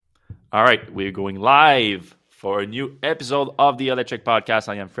All right, we're going live for a new episode of the Electric Podcast.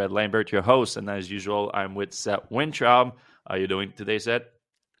 I am Fred Lambert, your host, and as usual, I'm with Seth Wintraub. How are you doing today, Seth?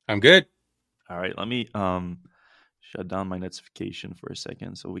 I'm good. All right, let me shut down my notification for a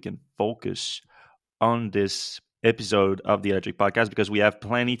second so we can focus on this episode of the Electric Podcast because we have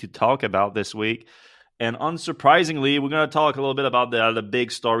plenty to talk about this week. And unsurprisingly, we're going to talk a little bit about the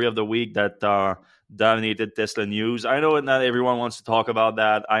big story of the week that dominated Tesla news. I know not everyone wants to talk about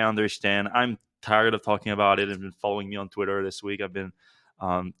that. I understand. I'm tired of talking about it. I've been following me on Twitter this week. I've been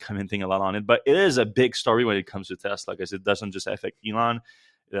commenting a lot on it. But it is a big story when it comes to Tesla because it doesn't just affect Elon.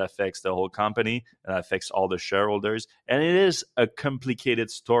 It affects the whole company. It affects all the shareholders. And it is a complicated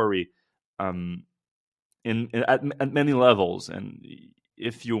story at many levels. And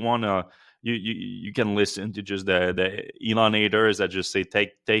if you want to, you can listen to just the Elon haters that just say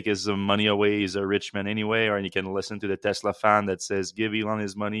take his money away, he's a rich man anyway, or you can listen to the Tesla fan that says give Elon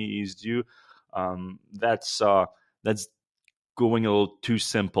his money, he's due. That's going a little too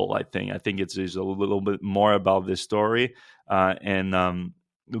simple. I think it's a little bit more about this story, and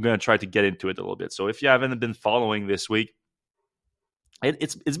we're going to try to get into it a little bit. So if you haven't been following this week,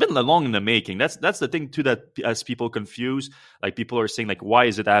 it's been long in the making. That's the thing too, that as people confuse, like people are saying like, why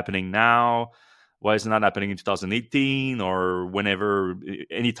is it happening now? Why is it not happening in 2018 or whenever,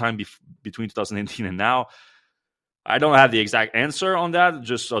 anytime between 2018 and now? I don't have the exact answer on that,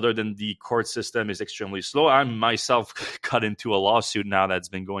 just other than the court system is extremely slow. I'm myself cut into a lawsuit now that's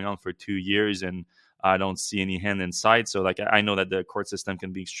been going on for 2 years, and I don't see any hand in sight. So like I know that the court system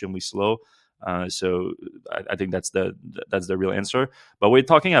can be extremely slow. So I think that's the real answer. But we're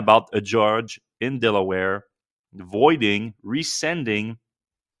talking about a judge in Delaware rescinding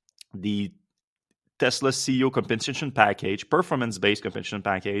the Tesla CEO compensation package, performance-based compensation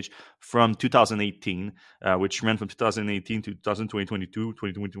package from 2018, which ran from 2018 to 2022,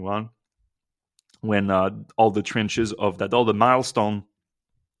 2021, when all the tranches of that, all the milestone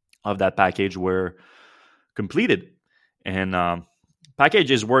of that package were completed. And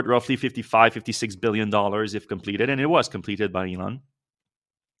package is worth roughly $56 billion if completed, and it was completed by Elon.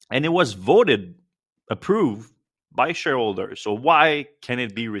 And it was approved by shareholders. So why can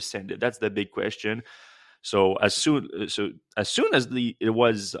it be rescinded? That's the big question. So as soon as it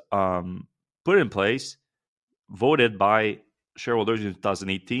was put in place, voted by shareholders in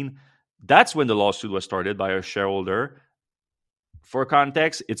 2018, that's when the lawsuit was started by a shareholder. For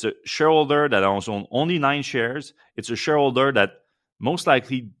context, it's a shareholder that owns only 9 shares. It's a shareholder that most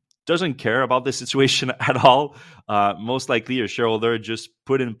likely doesn't care about the situation at all. Most likely a shareholder just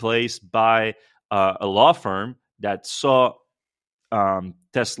put in place by a law firm that saw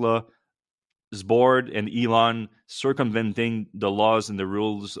Tesla's board and Elon circumventing the laws and the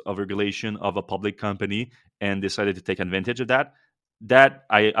rules of regulation of a public company and decided to take advantage of that. That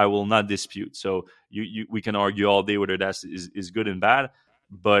I will not dispute. So we can argue all day whether that is good and bad,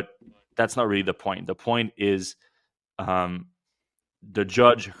 but that's not really the point. The point is the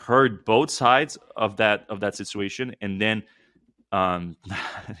judge heard both sides of that situation, and then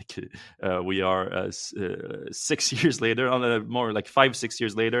we are 6 years later, more like 5-6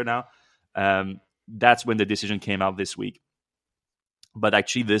 years later now. That's when the decision came out this week. But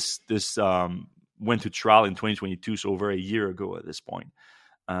actually, this went to trial in 2022, so over a year ago at this point.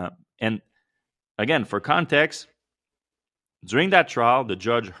 And again, for context, during that trial, the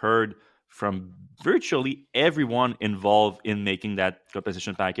judge heard from virtually everyone involved in making that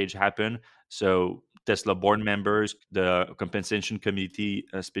compensation package happen. So Tesla board members, the compensation committee,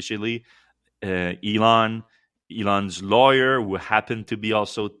 especially Elon's lawyer, who happened to be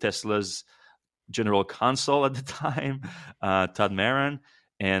also Tesla's general counsel at the time, Todd Maron,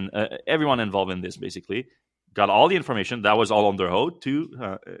 and everyone involved in this basically got all the information. That was all on their oath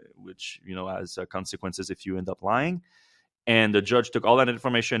too, which has consequences if you end up lying. And the judge took all that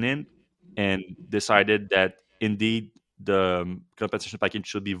information in and decided that indeed the compensation package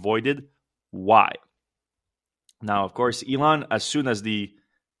should be voided. Why? Now, of course, Elon, as soon as the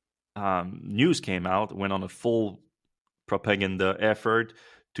news came out, went on a full propaganda effort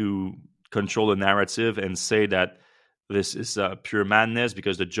to control the narrative and say that this is pure madness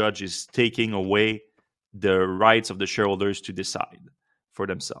because the judge is taking away the rights of the shareholders to decide for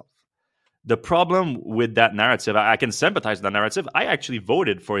themselves. The problem with that narrative, I can sympathize with that narrative. I actually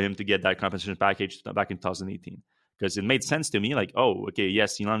voted for him to get that compensation package back in 2018 because it made sense to me. Like, oh, okay,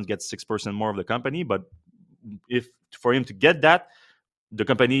 yes, Elon gets 6% more of the company, but if for him to get that, the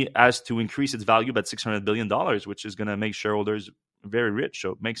company has to increase its value by $600 billion, which is going to make shareholders very rich.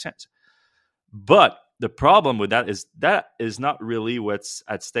 So it makes sense. But the problem with that is not really what's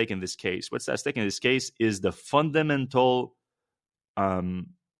at stake in this case. What's at stake in this case is the fundamental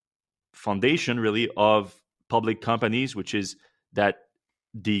foundation really of public companies, which is that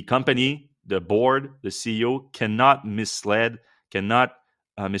the company, the board, the CEO cannot mislead, cannot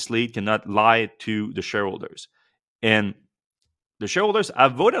lie to the shareholders. And the shareholders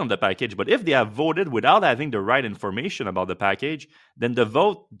have voted on the package, but if they have voted without having the right information about the package, then the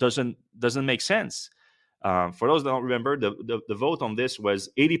vote doesn't make sense. For those that don't remember, the vote on this was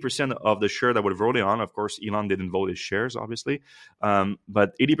 80% of the share that were voted on. Of course, Elon didn't vote his shares, obviously,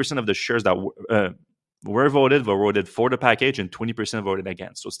 but 80% of the shares that were voted for the package, and 20% voted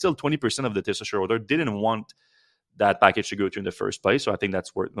against. So still 20% of the Tesla shareholder didn't want that package to go through in the first place. So I think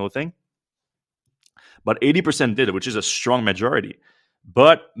that's worth noting. But 80% did it, which is a strong majority.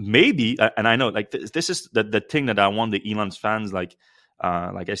 But maybe, and I know, like this is the thing that I want the Elon's fans, like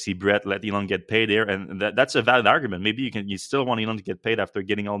I see Brett, let Elon get paid there, and that's a valid argument. Maybe you still want Elon to get paid after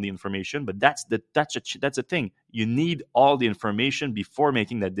getting all the information, but that's a thing. You need all the information before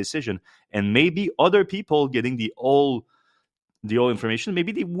making that decision, and maybe other people getting the old information,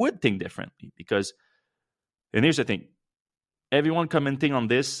 maybe they would think differently. Because, and here's the thing, everyone commenting on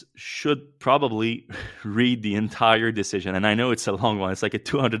this should probably read the entire decision. And I know it's a long one. It's like a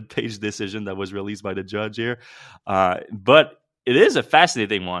 200-page decision that was released by the judge here. But it is a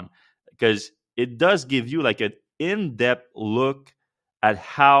fascinating one because it does give you like an in-depth look at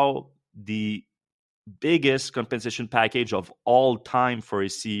how the biggest compensation package of all time for a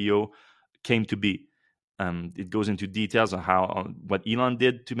CEO came to be. It goes into details on what Elon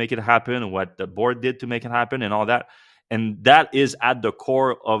did to make it happen, what the board did to make it happen, and all that. And that is at the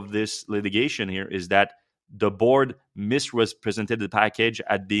core of this litigation here, is that the board misrepresented the package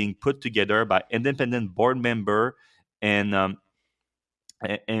at being put together by independent board member. And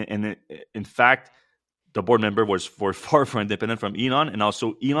in fact, the board member was far from independent from Elon. And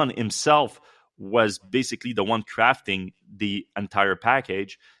also Elon himself was basically the one crafting the entire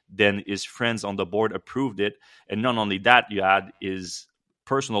package. Then his friends on the board approved it. And not only that, you had his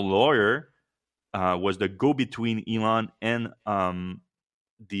personal lawyer was the go-between Elon and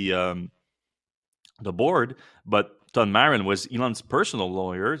the board, but Tom Marin was Elon's personal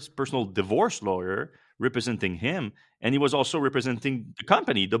lawyer, his personal divorce lawyer, representing him, and he was also representing the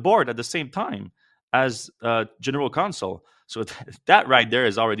company, the board, at the same time as general counsel. So that right there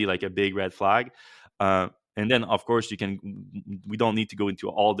is already like a big red flag. And then, of course, we don't need to go into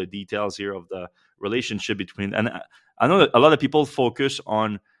all the details here of the relationship between. And I know that a lot of people focus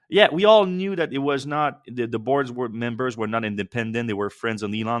on. Yeah, we all knew that it was not, the board's members were not independent. They were friends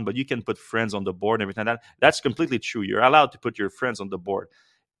on Elon, but you can put friends on the board and everything like that. That's completely true. You're allowed to put your friends on the board.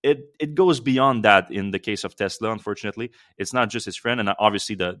 It goes beyond that in the case of Tesla, unfortunately. It's not just his friend, and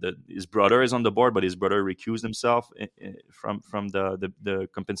obviously his brother is on the board, but his brother recused himself from the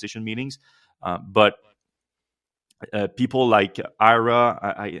compensation meetings. But people like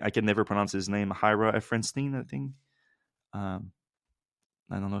Ira, I can never pronounce his name, Ira Efrenstein, I think.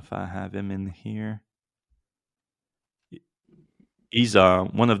 I don't know if I have him in here. He's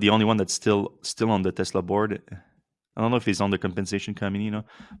one of the only one that's still on the Tesla board. I don't know if he's on the compensation committee,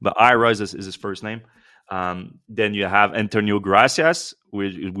 but Ira is his first name. Then you have Antonio Gracias,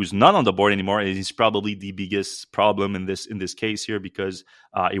 who's not on the board anymore. He's probably the biggest problem in this case here because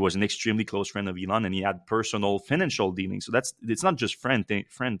he was an extremely close friend of Elon and he had personal financial dealings. So it's not just friend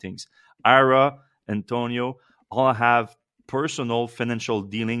things. Ira, Antonio all have personal financial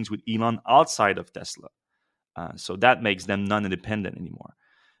dealings with Elon outside of Tesla. So that makes them non-independent anymore.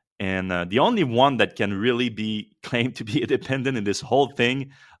 And the only one that can really be claimed to be independent in this whole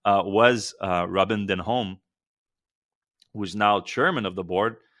thing was Robin Denholm, who's now chairman of the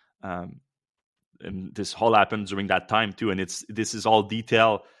board. And this all happened during that time too. And this is all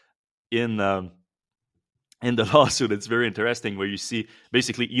detailed in the lawsuit. It's very interesting where you see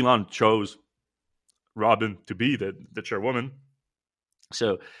basically Elon chose Robin to be the chairwoman.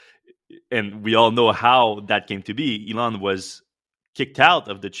 So, and we all know how that came to be. Elon was kicked out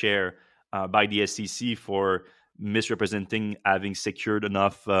of the chair by the SEC for misrepresenting having secured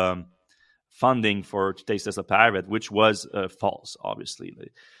enough funding to take Tesla private, which was false, obviously.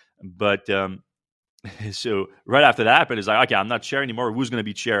 But so right after that happened, it's like, okay, I'm not chair anymore. Who's going to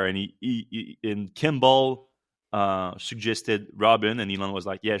be chair? And Kimball suggested Robin, and Elon was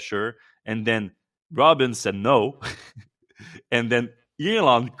like, yeah, sure. And then Robin said no. And then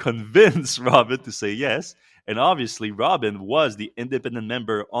Elon convinced Robin to say yes. And obviously, Robin was the independent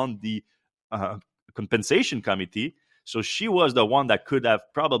member on the compensation committee. So she was the one that could have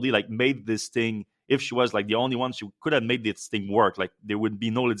probably made this thing. If she was the only one, she could have made this thing work. There would be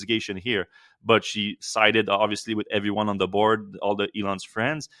no litigation here. But she sided, obviously, with everyone on the board, all the Elon's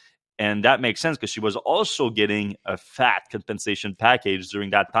friends. And that makes sense because she was also getting a fat compensation package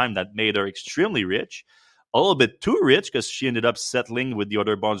during that time that made her extremely rich, a little bit too rich because she ended up settling with the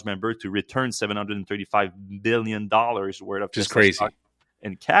other board member to return $735 billion worth of Just Tesla crazy. stock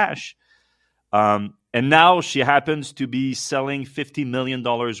in cash. And now she happens to be selling $50 million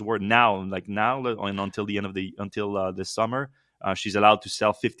worth now and until the end of until this summer. She's allowed to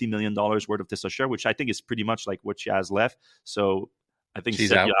sell $50 million worth of Tesla share, which I think is pretty much like what she has left. So I think She's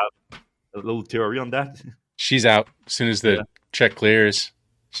Seth, out. you have a little theory on that. She's out. As soon as the check clears,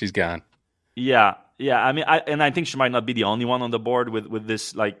 she's gone. Yeah. I mean, I think she might not be the only one on the board with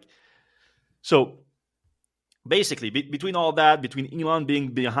this. So basically, between all that, between Elon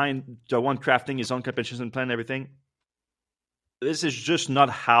being behind the one crafting his own compensation plan and everything, this is just not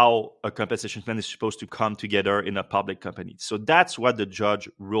how a compensation plan is supposed to come together in a public company. So that's what the judge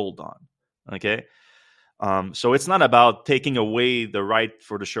ruled on. Okay. So it's not about taking away the right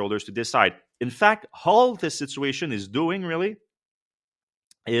for the shareholders to decide. In fact, all this situation is doing really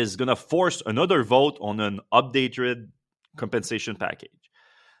is going to force another vote on an updated compensation package.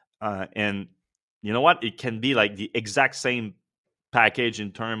 And you know what? It can be like the exact same package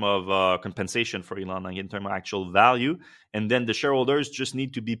in terms of compensation for Elon, like in terms of actual value, and then the shareholders just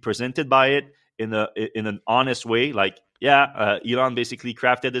need to be presented by it in an honest way. Like, Elon basically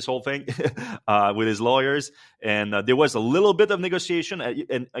crafted this whole thing with his lawyers, and there was a little bit of negotiation.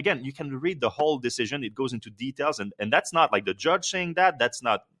 And again, you can read the whole decision; it goes into details, and that's not like the judge saying that. That's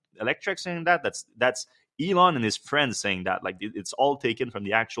not Electric saying that. That's Elon and his friends saying that. Like, it's all taken from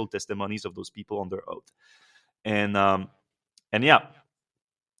the actual testimonies of those people under oath, and yeah,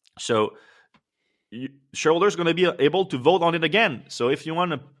 so shareholders are going to be able to vote on it again. So if you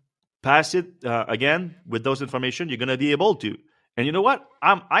want to pass it again with those information, you're going to be able to. And you know what?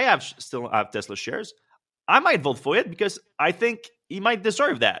 I still have Tesla shares. I might vote for it because I think he might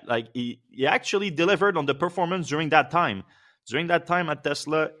deserve that. Like, he actually delivered on the performance during that time. During that time at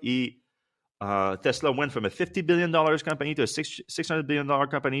Tesla, Tesla went from a $50 billion company to a $600 billion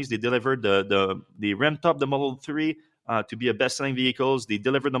company. They delivered they ramped up the Model 3 to be a best-selling vehicles. They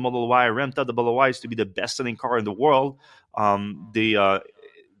delivered the Model Y, ramped up the Model Ys to be the best-selling car in the world.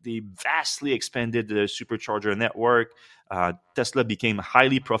 They vastly expanded the supercharger network. Tesla became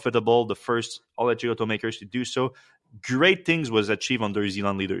highly profitable, the first all-electric automakers to do so. Great things was achieved under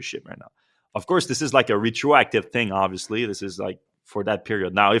Elon leadership right now. Of course, this is like a retroactive thing, obviously. This is like for that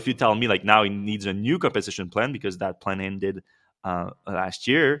period. Now, if you tell me like now he needs a new compensation plan because that plan ended last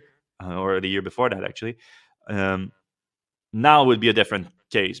year or the year before that, actually, now it would be a different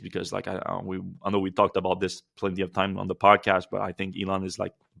case because like I know we talked about this plenty of time on the podcast, but I think Elon is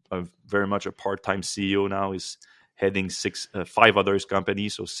like very much a part-time CEO now. He's heading 5 others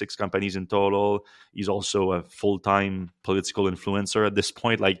companies, so 6 companies in total. He's also a full-time political influencer at this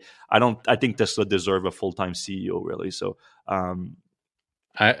point. Like, I think Tesla deserve a full-time CEO really. So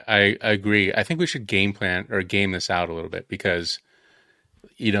I agree. I think we should game this out a little bit because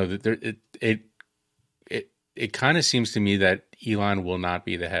it kind of seems to me that Elon will not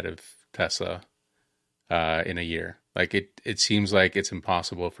be the head of Tesla in a year. Like, it seems like it's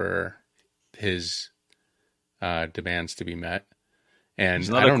impossible for his demands to be met. And he's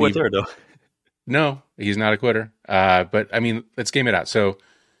not a quitter, though. No, he's not a quitter. But I mean, let's game it out. So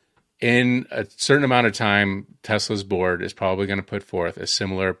in a certain amount of time, Tesla's board is probably going to put forth a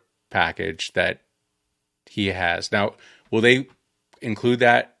similar package that he has. Now, will they include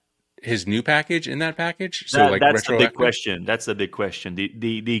his new package in that package? So that's the big question. That's the big question.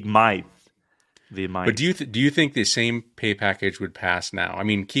 They might. But do you think the same pay package would pass now? I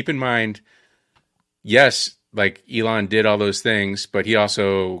mean, keep in mind, yes, like Elon did all those things, but he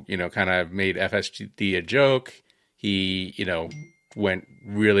also, kind of made FSD a joke. He, went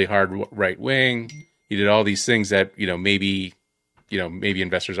really hard right wing. He did all these things that, maybe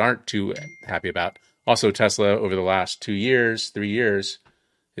investors aren't too happy about. Also, Tesla over the last 3 years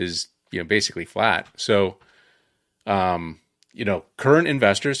is, basically flat. So, current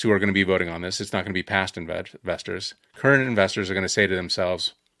investors who are going to be voting on this, it's not going to be past investors. Current investors are going to say to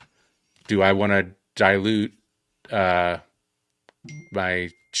themselves, do I want to dilute my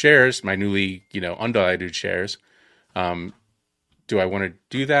shares, my newly, undiluted shares? Do I want to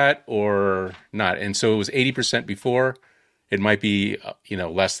do that or not? And so it was 80% before. It might be,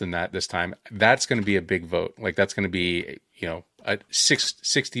 less than that this time. That's going to be a big vote. Like, that's going to be, a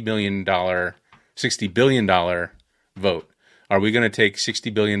 $60 billion vote. Are we going to take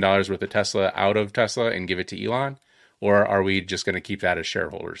 $60 billion worth of Tesla out of Tesla and give it to Elon? Or are we just going to keep that as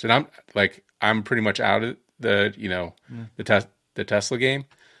shareholders? And I'm pretty much out of the Tesla game.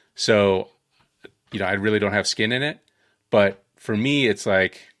 So, I really don't have skin in it. But for me, it's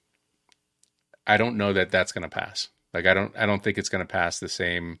like, I don't know that that's going to pass. Like I don't think it's going to pass the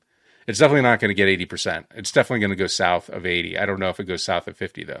same. It's definitely not going to get 80%. It's definitely going to go south of 80. I don't know if it goes south of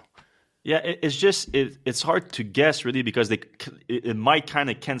 50 though. Yeah, it's just it's hard to guess really because it might kind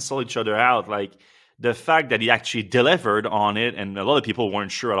of cancel each other out. Like the fact that he actually delivered on it, and a lot of people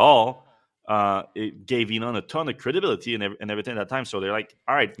weren't sure at all. It gave Elon a ton of credibility and everything at that time. So they're like,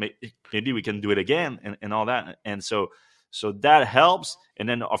 all right, maybe we can do it again and all that. And so that helps. And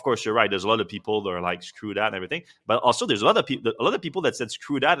then of course you're right. There's a lot of people that are like screw that and everything. But also there's a lot of people that said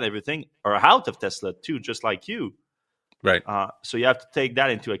screw that and everything are out of Tesla too, just like you. Right. So you have to take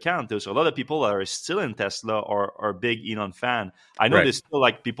that into account. There's a lot of people that are still in Tesla or are big Elon fan. I know Right. there's still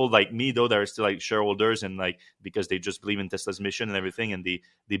like people like me though that are still like shareholders and like because they just believe in Tesla's mission and everything, and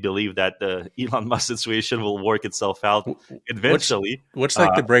they believe that the Elon Musk situation will work itself out eventually. What's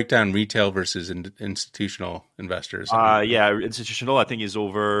like the breakdown retail versus institutional investors? Yeah, institutional I think is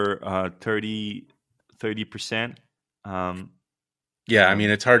over 30%. Yeah, I mean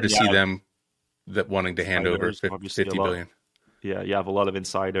it's hard to see Yeah, them that wanting to hand over insiders, obviously 50 billion. Yeah, you have a lot of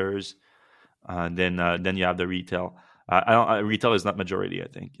insiders. Then you have the retail. Retail is not majority. I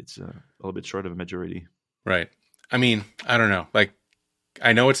think it's a little bit short of a majority. Right. I mean, I don't know. Like,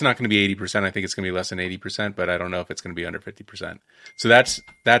 I know it's not going to be 80%. I think it's going to be less than 80%, but I don't know if it's going to be under 50%. So that's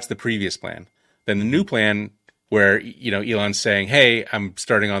the previous plan. Then the new plan where, Elon's saying, hey, I'm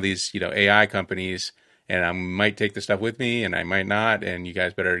starting all these, AI companies and I might take the stuff with me and I might not. And you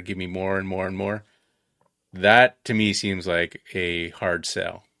guys better give me more and more and more. That to me seems like a hard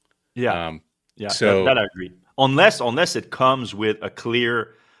sell. Yeah, yeah, So that I agree. Unless it comes with a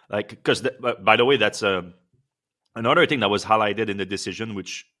clear because by the way, that's another thing that was highlighted in the decision,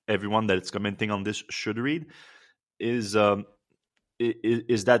 which everyone that's commenting on this should read, is that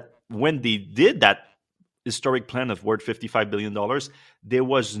when they did that historic plan of worth $55 billion, there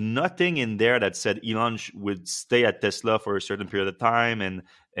was nothing in there that said Elon would stay at Tesla for a certain period of time and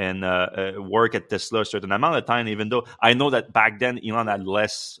work at Tesla a certain amount of time, even though I know that back then Elon had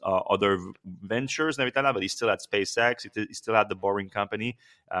less other ventures and everything like that, but he still had SpaceX, he still had the Boring Company.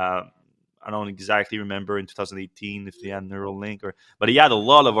 I don't exactly remember in 2018 if they had Neuralink, but he had a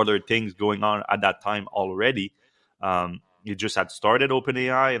lot of other things going on at that time already. He just had started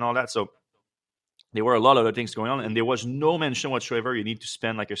OpenAI and all that. So there were a lot of other things going on, and there was no mention whatsoever. You need to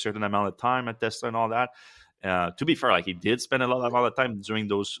spend like a certain amount of time at Tesla and all that. To be fair, like he did spend a lot of time during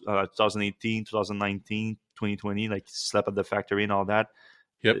those 2018, 2019, 2020, like he slept at the factory and all that.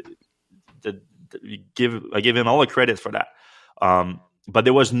 yep. I give him all the credit for that. But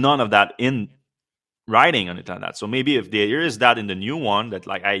there was none of that in writing on it like that. So maybe if there is that in the new one, that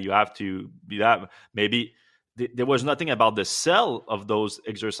like, hey, you have to be that, maybe there was nothing about the sell of those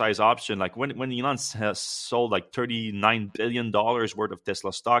exercise options. Like when Elon has sold like $39 billion worth of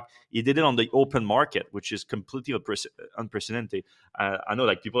Tesla stock, he did it on the open market, which is completely unprecedented. I know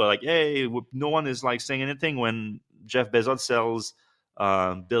like people are like, hey, no one is like saying anything when Jeff Bezos sells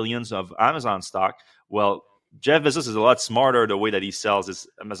billions of Amazon stock. Well, Jeff Bezos is a lot smarter the way that he sells his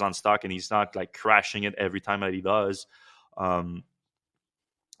Amazon stock, and he's not like crashing it every time that he does.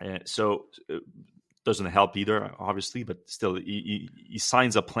 So doesn't help either, obviously, but still, he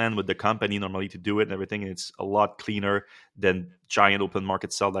signs a plan with the company normally to do it and everything, and it's a lot cleaner than giant open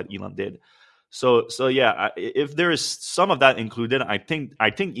market sell that Elon did. So yeah, if there is some of that included, I think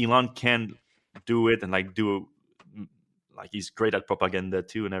Elon can do it and like do like he's great at propaganda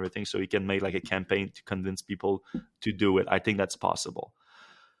too and everything, so he can make like a campaign to convince people to do it. I think that's possible.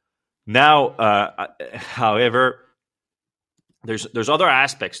 Now, however, there's other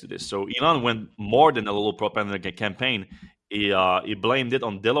aspects to this. So Elon went more than a little propaganda campaign. He blamed it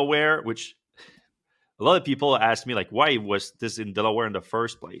on Delaware, which a lot of people asked me like, why was this in Delaware in the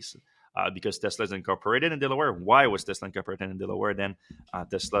first place? Because Tesla is incorporated in Delaware. Why was Tesla incorporated in Delaware? Then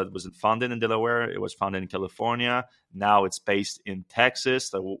Tesla wasn't founded in Delaware. It was founded in California. Now it's based in Texas.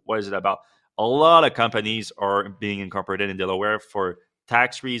 So what is it about? A lot of companies are being incorporated in Delaware for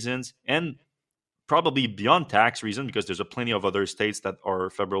tax reasons and probably beyond tax reason, because there's plenty of other states that are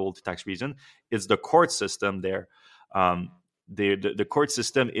favorable to tax reason. It's the court system there. The court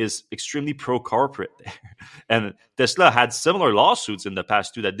system is extremely pro-corporate there. And Tesla had similar lawsuits in the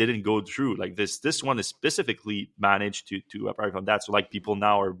past too that didn't go through. Like this one is specifically managed to apart from that. So like people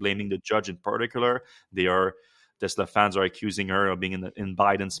now are blaming the judge in particular. Tesla fans are accusing her of being in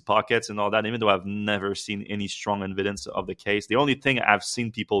Biden's pockets and all that, even though I've never seen any strong evidence of the case. The only thing I've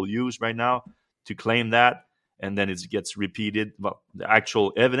seen people use right now to claim that, and then it gets repeated. Well, the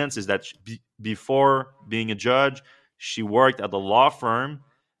actual evidence is that before being a judge, she worked at a law firm,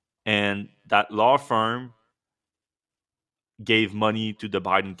 and that law firm gave money to the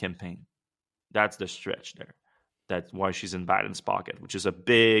Biden campaign. That's the stretch there. That's why she's in Biden's pocket, which is a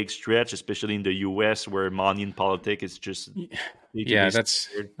big stretch, especially in the U.S. where money in politics is just Yeah,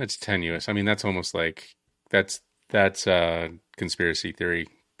 day-to-day. that's tenuous. I mean, that's almost like that's conspiracy theory.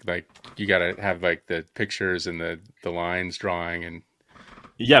 Like you got to have like the pictures and the lines drawing and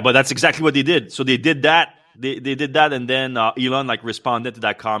Yeah, but that's exactly what they did. So they did that. They did that, and then Elon like responded to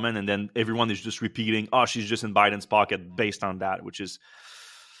that comment, and then everyone is just repeating, "Oh, she's just in Biden's pocket," based on that, which is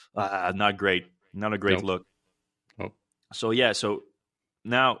not great, not a great nope. look. Nope. So yeah, so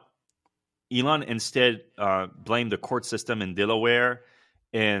now Elon instead blamed the court system in Delaware,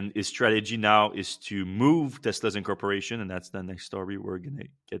 and his strategy now is to move Tesla's incorporation, and that's the next story we're gonna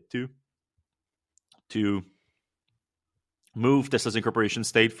get to move Tesla's incorporation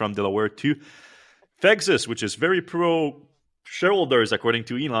state from Delaware to Texas, which is very pro shareholders, according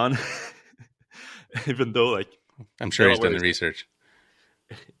to Elon. Even though, like, I'm sure he's done the research.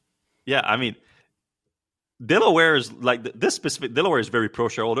 Yeah, I mean, Delaware is like this specific. Delaware is very pro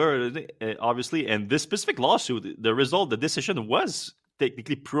shareholder, obviously, and this specific lawsuit, the decision was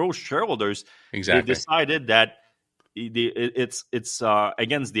technically pro shareholders. Exactly. They decided that it's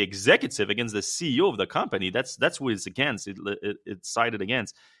against the executive, against the CEO of the company. That's what it's against. It's sided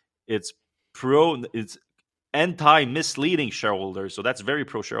against. It's anti-misleading shareholders. So that's very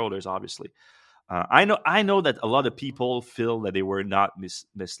pro shareholders, obviously. I know that a lot of people feel that they were not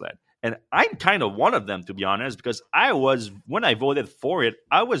misled. And I'm kind of one of them, to be honest, because when I voted for it,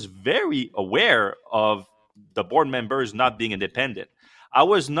 I was very aware of the board members not being independent. I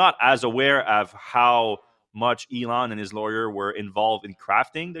was not as aware of how much Elon and his lawyer were involved in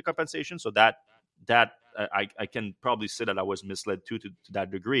crafting the compensation. So that I can probably say that I was misled to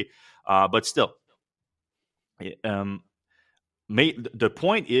that degree. But still, the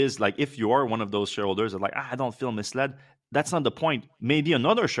point is, like, if you are one of those shareholders that like, I don't feel misled, that's not the point. Maybe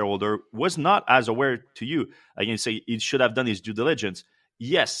another shareholder was not as aware to you. Like, you say he should have done his due diligence.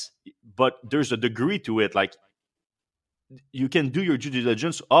 Yes, but there's a degree to it. Like, you can do your due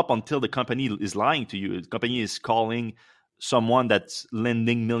diligence up until the company is lying to you. The company is calling someone that's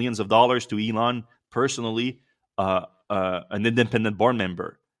lending millions of dollars to Elon personally, an independent board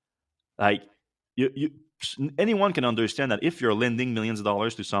member. Like, anyone can understand that if you're lending millions of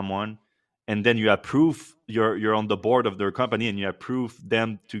dollars to someone and then you approve, you're on the board of their company and you approve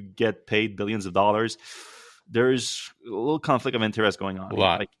them to get paid billions of dollars, there's a little conflict of interest going on. A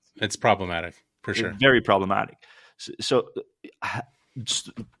lot. Like, it's problematic, for sure. Very problematic. So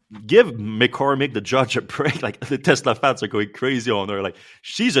just give McCormick, the judge, a break. Like, the Tesla fans are going crazy on her. Like,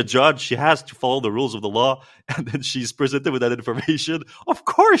 she's a judge. She has to follow the rules of the law. And then she's presented with that information. Of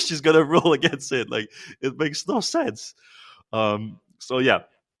course she's going to rule against it. Like, it makes no sense. So, yeah.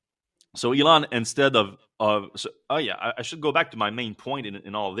 So Elon, instead of I should go back to my main point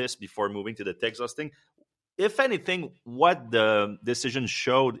in all of this before moving to the Texas thing. If anything, what the decision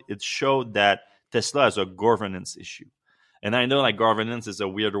showed, it showed that Tesla has a governance issue. And I know, like, governance is a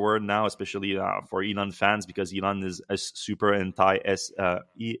weird word now, especially for Elon fans, because Elon is a super anti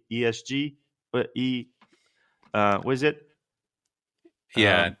ESG. What is it?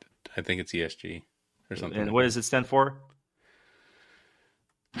 Yeah, I think it's ESG or something. And what does it stand for?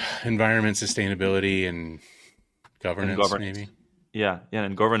 Environment, sustainability, and governance, maybe. Yeah,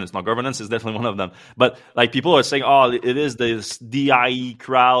 and governance. Now, governance is definitely one of them. But, like, people are saying, oh, it is this DIE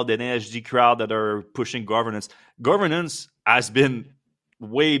crowd and ESG crowd that are pushing governance. Governance has been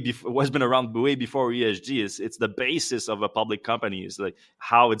around way before ESG. It's the basis of a public company. It's like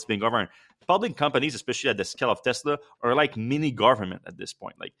how it's been governed. Public companies, especially at the scale of Tesla, are like mini government at this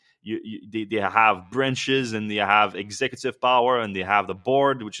point. Like, they have branches and they have executive power and they have the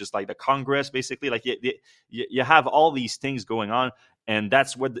board, which is like the Congress, basically. Like, you have all these things going on, and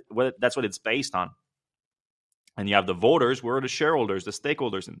that's what it's based on. And you have the voters, who are the shareholders, the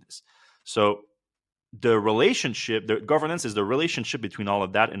stakeholders in this. So the governance is the relationship between all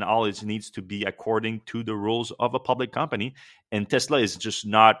of that, and all it needs to be according to the rules of a public company. And Tesla is just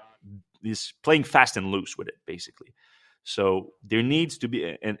not. He's playing fast and loose with it, basically. So there needs to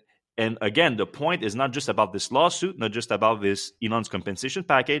be, and again, the point is not just about this lawsuit, not just about this Elon's compensation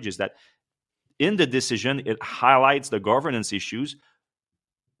package, is that in the decision, it highlights the governance issues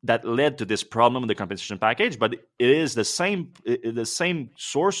that led to this problem in the compensation package, but it is the same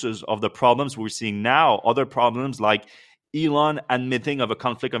sources of the problems we're seeing now. Other problems like Elon admitting of a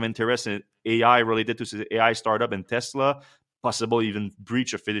conflict of interest in AI related to his AI startup and Tesla, possible even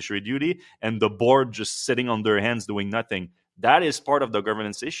breach of fiduciary duty, and the board just sitting on their hands doing nothing. That is part of the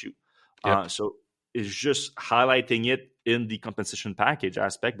governance issue. Yep. So it's just highlighting it in the compensation package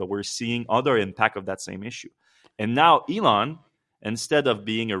aspect, but we're seeing other impact of that same issue. And now Elon instead of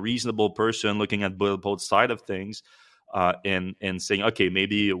being a reasonable person looking at both sides of things, and saying, okay,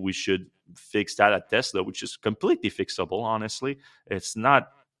 maybe we should fix that at Tesla, which is completely fixable. Honestly, it's not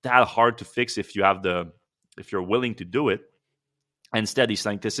that hard to fix if you're willing to do it. Instead, he's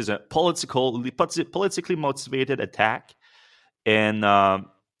saying this is a politically motivated attack, and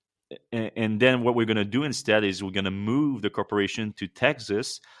then what we're going to do instead is we're going to move the corporation to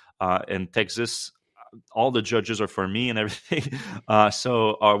Texas, and Texas, all the judges are for me and everything.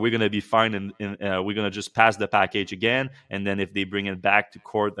 So we're going to be fine, and we're going to just pass the package again. And then if they bring it back to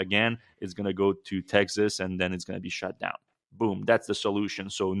court again, it's going to go to Texas, and then it's going to be shut down. Boom. That's the solution.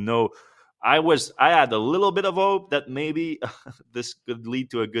 So no, I had a little bit of hope that maybe this could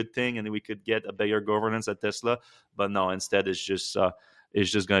lead to a good thing and we could get a better governance at Tesla. But no, instead it's just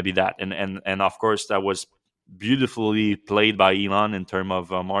going to be that. And of course, that was beautifully played by Elon in terms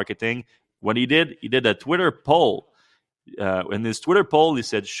of marketing. What he did a Twitter poll. In his Twitter poll, he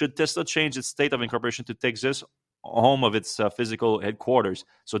said, should Tesla change its state of incorporation to Texas, home of its physical headquarters?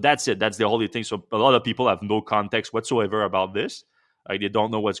 So that's it. That's the only thing. So a lot of people have no context whatsoever about this. They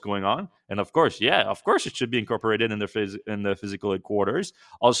don't know what's going on. And of course, it should be incorporated in the physical headquarters.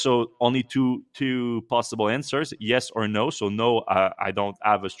 Also, only two possible answers, yes or no. So no, I don't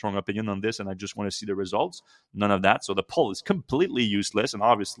have a strong opinion on this, and I just want to see the results. None of that. So the poll is completely useless, and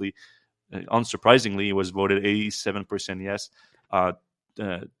obviously, unsurprisingly, it was voted 87% yes,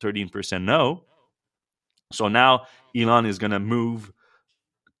 13% no. So now Elon is going to move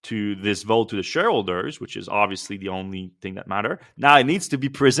to this vote to the shareholders, which is obviously the only thing that matters. Now it needs to be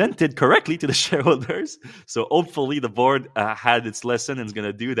presented correctly to the shareholders. So hopefully the board had its lesson and is going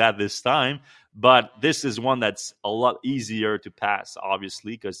to do that this time. But this is one that's a lot easier to pass,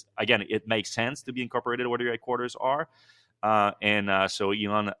 obviously, because, again, it makes sense to be incorporated where your headquarters are. So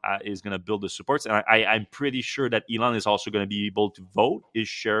Elon is going to build the supports. And I'm pretty sure that Elon is also going to be able to vote his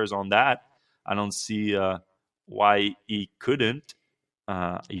shares on that. I don't see why he couldn't.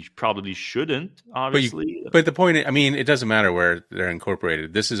 He probably shouldn't, obviously. But the point, I mean, it doesn't matter where they're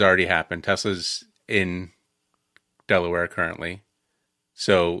incorporated. This has already happened. Tesla's in Delaware currently.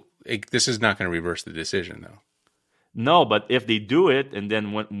 So this is not going to reverse the decision, though. No, but if they do it, and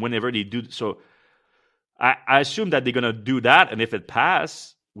then whenever they do, so I assume that they're going to do that, and if it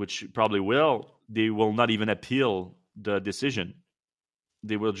passes, which probably will, they will not even appeal the decision.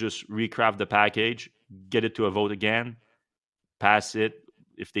 They will just recraft the package, get it to a vote again, pass it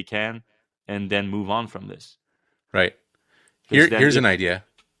if they can, and then move on from this. Right. Here's an idea.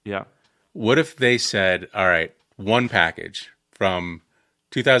 Yeah. What if they said, all right, one package from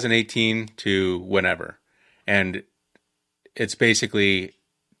 2018 to whenever, and it's basically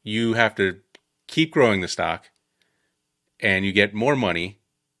you have to keep growing the stock and you get more money,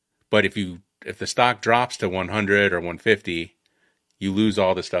 but if the stock drops to 100 or 150, you lose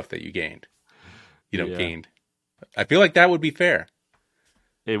all the stuff that you gained. Gained. I feel like that would be fair.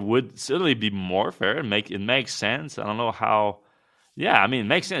 It would certainly be more fair. It makes sense. I don't know how. Yeah, I mean, it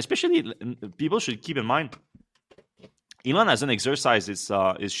makes sense. Especially, people should keep in mind, Elon hasn't exercised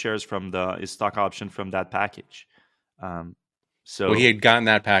his shares from his stock option from that package. So he had gotten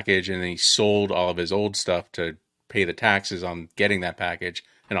that package and then he sold all of his old stuff to pay the taxes on getting that package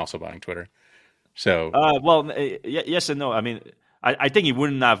and also buying Twitter. So, yes and no. I mean, I think he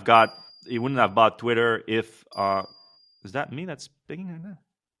wouldn't have bought Twitter if. Is that me that's speaking right now?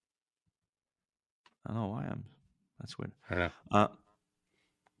 I don't know why that's weird. I don't know.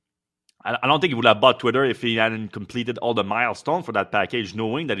 I don't think he would have bought Twitter if he hadn't completed all the milestones for that package,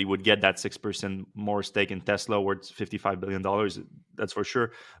 knowing that he would get that 6% more stake in Tesla worth $55 billion. That's for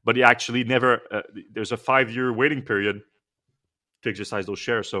sure. But he actually never, there's a 5-year waiting period to exercise those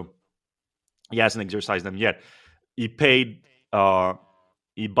shares. So he hasn't exercised them yet. He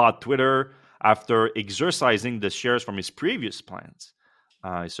bought Twitter after exercising the shares from his previous plans.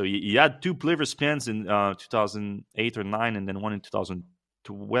 So he had 2 previous plans in 2008 or 9, and then one in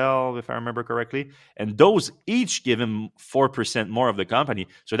 2012, if I remember correctly. And those each give him 4% more of the company.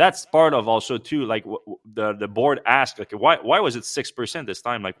 So that's part of also too, like the board asked, like, why was it 6% this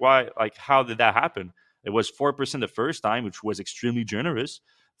time? Like, why? Like, how did that happen? It was 4% the first time, which was extremely generous.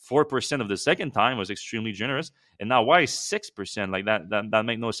 4% of the second time was extremely generous. And now why 6%? Like that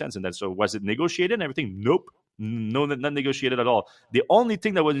make no sense. And so was it negotiated and everything? Nope. No, not negotiated at all. The only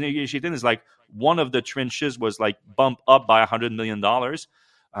thing that was negotiated is like one of the trenches was like bumped up by $100 million.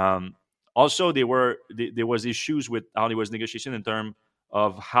 Also, there was issues with how there was negotiation in terms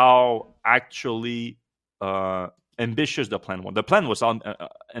of how actually ambitious the plan was. The plan was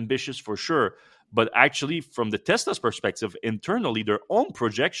ambitious for sure, But actually, from the Tesla's perspective, internally, their own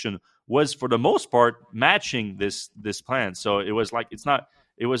projection was for the most part matching this plan. So it was like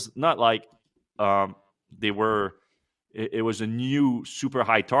it was not like they were it was a new super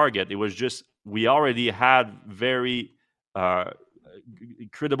high target. It was just we already had very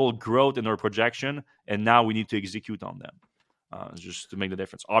incredible growth in our projection, and now we need to execute on them just to make the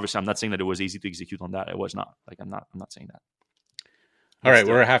difference. Obviously, I'm not saying that it was easy to execute on that. It was not. Like I'm not saying that. All But right,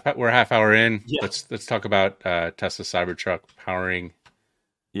 still, we're a half hour in. yeah, Let's talk about Tesla Cybertruck powering.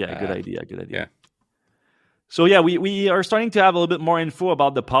 yeah, good Uh, idea, good idea. yeah. So yeah, we are starting to have a little bit more info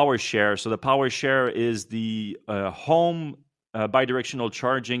about the PowerShare. So the PowerShare is the home bidirectional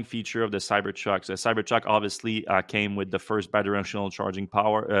charging feature of the Cybertruck. So the Cybertruck obviously came with the first bidirectional charging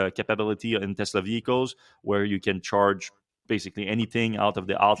power capability in Tesla vehicles, where you can charge basically anything out of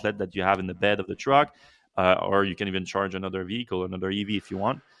the outlet that you have in the bed of the truck, or you can even charge another vehicle, another EV if you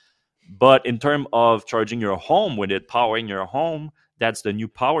want. But in terms of charging your home with it, powering your home, that's the new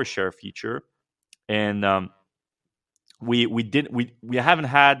PowerShare feature. And we haven't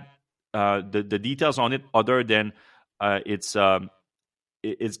had the details on it other than it's gonna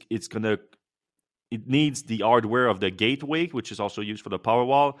it needs the hardware of the gateway, which is also used for the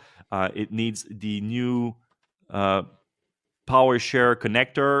Powerwall. It needs the new PowerShare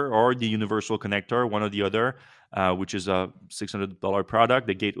connector or the universal connector, one or the other, which is a $600 product.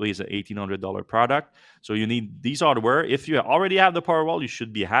 The gateway is an $1,800 product. So you need these hardware. If you already have the Powerwall, you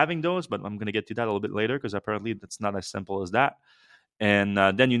should be having those, but I'm going to get to that a little bit later because apparently that's not as simple as that. And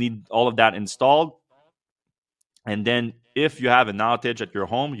then you need all of that installed. And then if you have an outage at your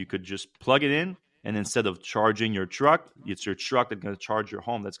home, you could just plug it in. And instead of charging your truck, it's your truck that's going to charge your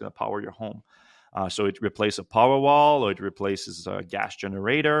home, that's going to power your home. So it replaces a power wall, or it replaces a gas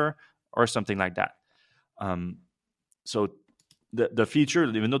generator, or something like that. So the feature,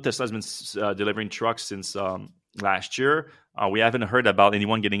 even though Tesla has been delivering trucks since last year, we haven't heard about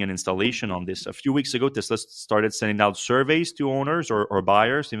anyone getting an installation on this. A few weeks ago, Tesla started sending out surveys to owners or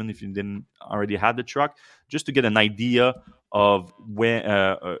buyers, even if you didn't already have the truck, just to get an idea of when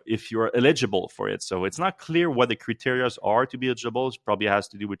if you're eligible for it. So it's not clear what the criteria are to be eligible. It probably has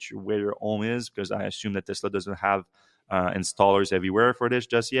to do with where your home is, because I assume that Tesla doesn't have installers everywhere for this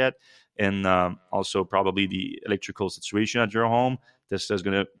just yet. And also probably the electrical situation at your home. Tesla's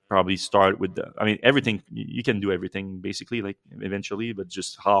going to probably start with everything. You can do everything basically, like eventually, but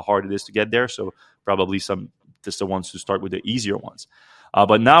just how hard it is to get there. So probably some Tesla wants to start with the easier ones.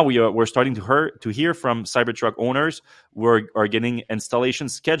 But now we're starting to hear from Cybertruck owners who are getting installation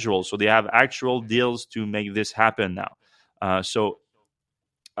schedules. So they have actual deals to make this happen now. So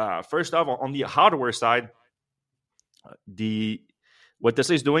first off, on the hardware side, what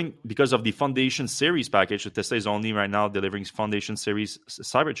Tesla is doing, because of the Foundation Series package, so Tesla is only right now delivering Foundation Series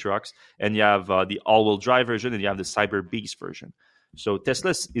Cybertrucks, and you have the all-wheel drive version and you have the Cyber Beast version. So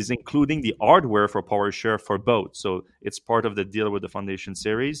Tesla is including the hardware for PowerShare for both. So it's part of the deal with the Foundation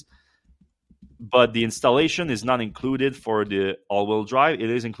Series. But the installation is not included for the all-wheel drive. It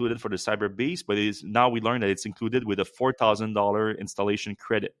is included for the Cyber Beast, but now we learned that it's included with a $4,000 installation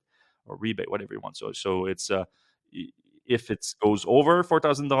credit or rebate, whatever you want. So it's if it goes over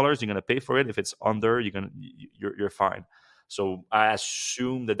 $4,000, you're going to pay for it. If it's under, you're fine. So I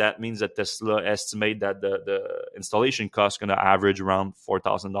assume that means that Tesla estimate that the installation cost is going to average around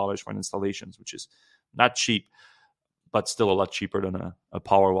 $4,000 for an installation, which is not cheap, but still a lot cheaper than a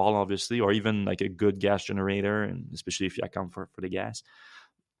power wall, obviously, or even like a good gas generator, and especially if you account for the gas.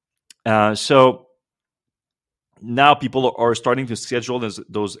 So now people are starting to schedule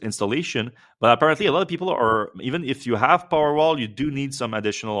those installation, but apparently a lot of people are, even if you have Powerwall, you do need some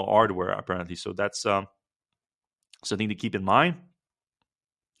additional hardware apparently. So that's something to keep in mind.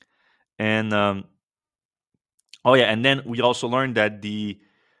 And and then we also learned that the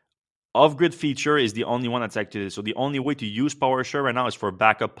off-grid feature is the only one that's activated. So the only way to use PowerShare right now is for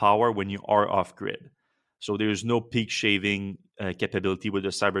backup power when you are off-grid. So there's no peak shaving capability with the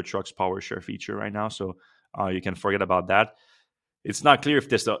Cybertruck's PowerShare feature right now. So you can forget about that. It's not clear if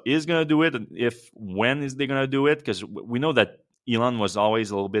Tesla is going to do it, and when is they going to do it, because we know that Elon was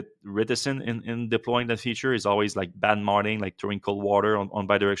always a little bit reticent in deploying that feature. He's always like bad-modding, like throwing cold water on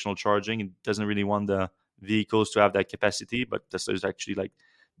bidirectional charging. He doesn't really want the vehicles to have that capacity, but Tesla is actually like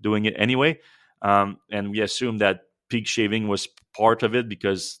doing it anyway. And we assume that peak shaving was part of it,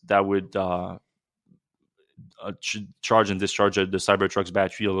 because that would charge and discharge the Cybertruck's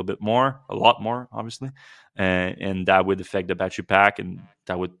battery a lot more, obviously, and that would affect the battery pack, and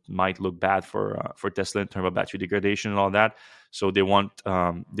that might look bad for Tesla in terms of battery degradation and all that. So they want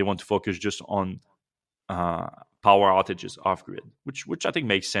to focus just on power outages off grid, which I think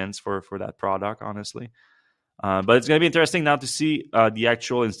makes sense for that product, honestly. But it's going to be interesting now to see the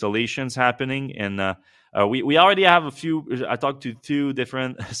actual installations happening. And we already have a few. I talked to two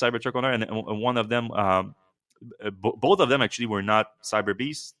different Cybertruck owners, and one of them, both of them actually were not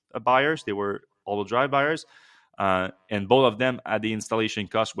Cyberbeast buyers. They were all-wheel drive buyers. And both of them, at the installation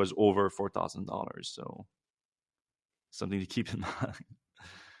cost was over $4,000. So something to keep in mind.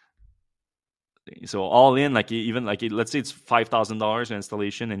 So all in, like even like let's say it's $5,000 in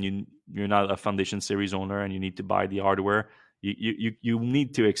installation, and you're not a Foundation Series owner, and you need to buy the hardware. You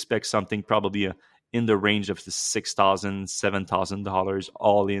need to expect something probably in the range of the $6,000, $7,000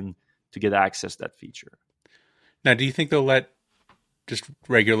 all in to get access to that feature. Now, do you think they'll let just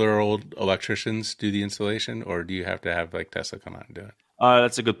regular old electricians do the installation, or do you have to have like Tesla come out and do it?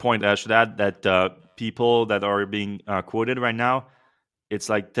 That's a good point. I should add that people that are being quoted right now, it's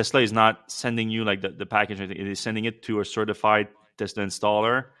like Tesla is not sending you like the package. It is sending it to a certified Tesla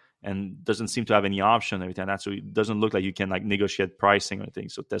installer, and doesn't seem to have any option, everything like that. So it doesn't look like you can like negotiate pricing or anything.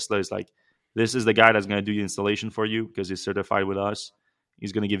 So Tesla is like, this is the guy that's going to do the installation for you because he's certified with us.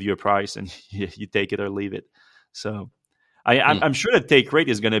 He's going to give you a price, and you take it or leave it. So I'm sure the take rate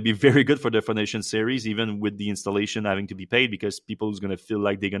is going to be very good for the Foundation Series, even with the installation having to be paid, because people who's going to feel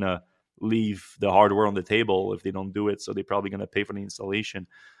like they're going to leave the hardware on the table if they don't do it. So they're probably going to pay for the installation.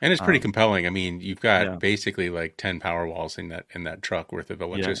 And it's pretty compelling. I mean, you've got basically like 10 power walls in that truck worth of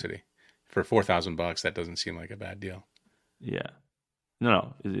electricity. For $4,000. That doesn't seem like a bad deal. Yeah.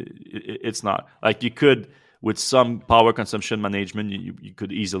 No, it's not. Like, you could, with some power consumption management, you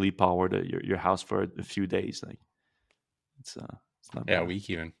could easily power your house for a few days. Like, it's not bad. A week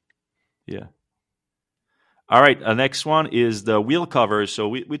even. Yeah. All right. Next one is the wheel covers. So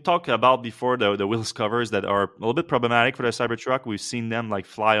we talked about before the wheels covers that are a little bit problematic for the Cybertruck. We've seen them like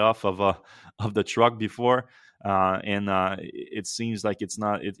fly off of the truck before, and it seems like it's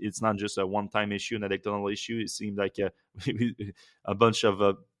not just a one-time issue, an anecdotal issue. It seemed like a bunch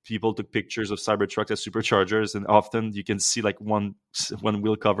of people took pictures of Cybertrucks as superchargers, and often you can see like one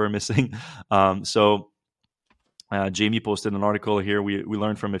wheel cover missing. Jamie posted an article here. We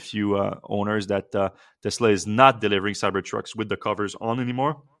learned from a few owners that Tesla is not delivering Cybertrucks with the covers on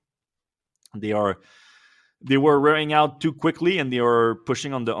anymore. They were wearing out too quickly, and they are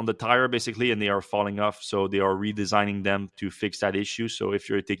pushing on the tire basically, and they are falling off. So they are redesigning them to fix that issue. So if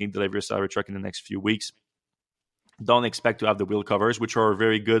you're taking delivery of Cybertruck in the next few weeks, don't expect to have the wheel covers, which are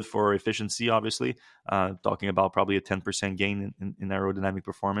very good for efficiency, obviously. Talking about probably a 10% gain in aerodynamic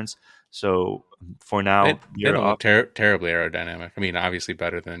performance. So for now, they don't look terribly aerodynamic. I mean, obviously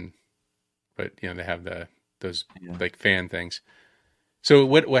better than, but they have those like fan things. So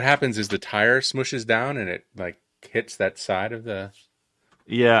what happens is the tire smushes down and it like hits that side of the.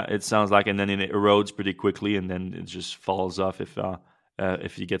 Yeah, it sounds like, and then it erodes pretty quickly, and then it just falls off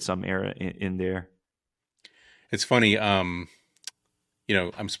if you get some air in there. It's funny, I'm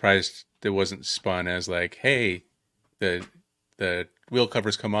surprised it wasn't spun as like, hey, the wheel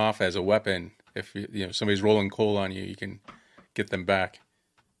covers come off as a weapon. If somebody's rolling coal on you, you can get them back.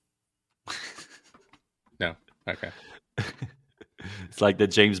 No, okay. It's like the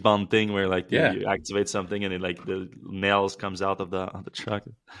James Bond thing where like you activate something and it like the nails comes out of the truck.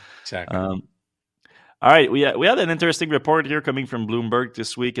 Exactly. All right, we had an interesting report here coming from Bloomberg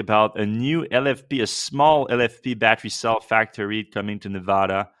this week about a new LFP, a small LFP battery cell factory coming to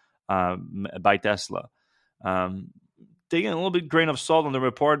Nevada by Tesla. Taking a little bit grain of salt on the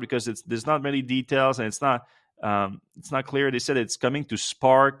report because there's not many details and it's not clear. They said it's coming to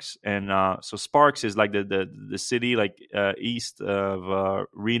Sparks, and so Sparks is like the city like east of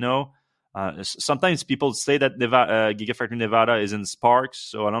Reno. Sometimes people say that Gigafactory Nevada is in Sparks,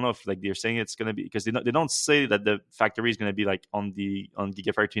 so I don't know if like they're saying it's going to be, because they don't say that the factory is going to be like on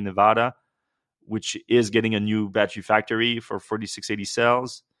Gigafactory Nevada, which is getting a new battery factory for 4680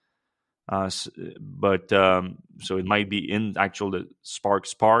 cells. So it might be in the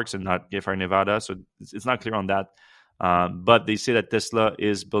Sparks and not Gigafactory Nevada. So it's not clear on that. But they say that Tesla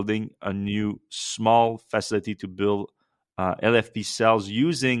is building a new small facility to build LFP cells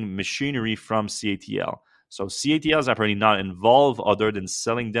using machinery from CATL. So CATL is apparently not involved other than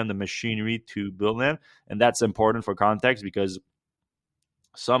selling them the machinery to build them. And that's important for context because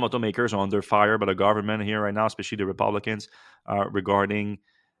some automakers are under fire by the government here right now, especially the Republicans, regarding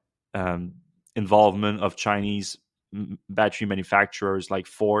involvement of Chinese battery manufacturers like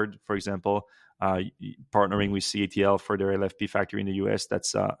Ford, for example, partnering with CATL for their LFP factory in the U.S.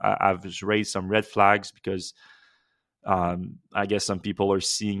 That's I've raised some red flags because I guess some people are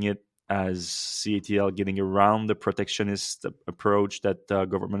seeing it as CATL getting around the protectionist approach that the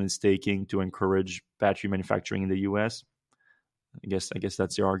government is taking to encourage battery manufacturing in the U.S. I guess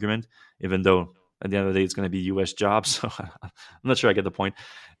that's the argument, even though at the end of the day it's going to be U.S. jobs. So I'm not sure I get the point.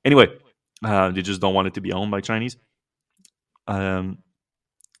 Anyway, they just don't want it to be owned by Chinese. Though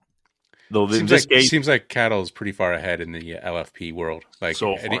in this case, seems like cattle is pretty far ahead in the LFP world. Like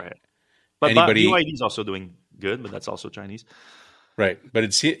so far ahead. But anybody, BYD is also doing good, but that's also Chinese. Right, but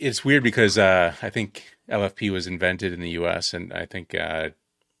it's weird because I think LFP was invented in the U.S. and I think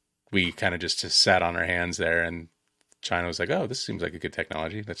we kind of just sat on our hands there, and China was like, "Oh, this seems like a good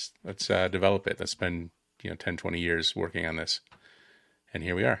technology. Let's develop it. Let's spend 10, 20 years working on this," and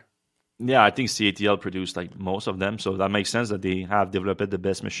here we are. Yeah, I think CATL produced like most of them, so that makes sense that they have developed the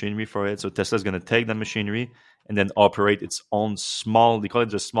best machinery for it. So Tesla's going to take that machinery and then operate its own small, they call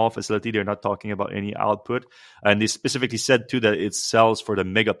it a small facility. They're not talking about any output. And they specifically said too that it sells for the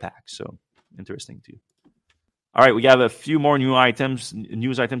mega pack. So interesting too. All right, we have a few more news items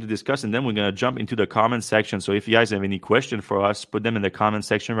to discuss, and then we're going to jump into the comment section. So if you guys have any question for us, put them in the comment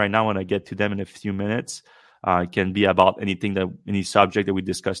section right now when I get to them in a few minutes. It can be about any subject that we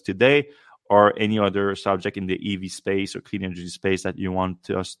discussed today, or any other subject in the EV space or clean energy space that you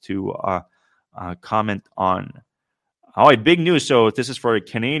want us to comment on. All right, big news. So this is for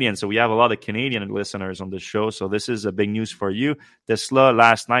Canadians. So we have a lot of Canadian listeners on the show. So this is a big news for you. Tesla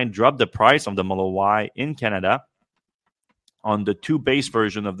last night dropped the price of the Model Y in Canada on the two base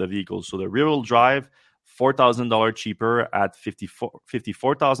version of the vehicle. So the rear-wheel drive, $4,000 cheaper at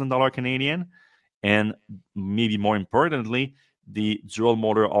 $54,000 Canadian. And maybe more importantly, the dual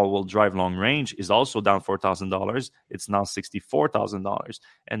motor all-wheel drive long range is also down $4,000. It's now $64,000.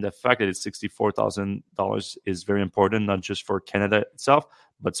 And the fact that it's $64,000 is very important, not just for Canada itself,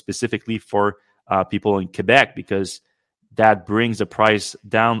 but specifically for people in Quebec, because that brings the price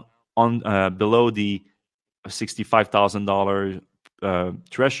down on below the $65,000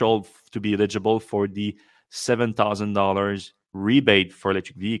 threshold to be eligible for the $7,000 rebate for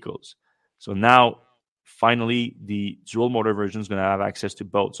electric vehicles. So now, finally, the dual motor version is going to have access to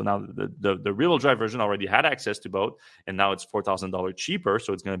both. So now the rear-wheel drive version already had access to both, and now it's $4,000 cheaper.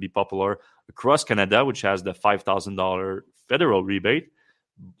 So it's going to be popular across Canada, which has the $5,000 federal rebate.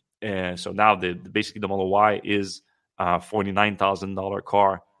 And so now basically the Model Y is $49,000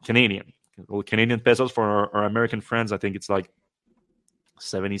 car Canadian. Well, Canadian pesos for our American friends, I think it's like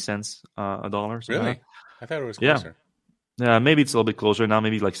 70 cents a dollar. Really? Like I thought it was closer. Yeah. Yeah, maybe it's a little bit closer now,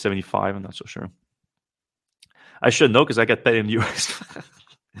 maybe like 75. I'm not so sure. I should know because I get paid in the US.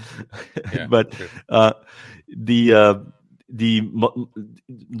 Yeah, but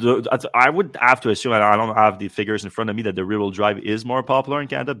I would have to assume, I don't have the figures in front of me, that the rear-wheel drive is more popular in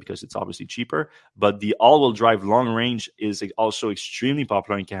Canada because it's obviously cheaper. But the all-wheel drive long range is also extremely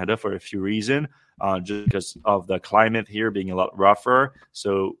popular in Canada for a few reasons. Just because of the climate here being a lot rougher.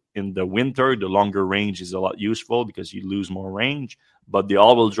 So in the winter, the longer range is a lot useful because you lose more range. But the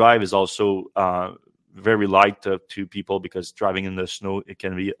all-wheel drive is also very light to people because driving in the snow, it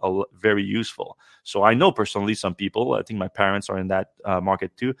can be very useful. So I know personally some people, I think my parents are in that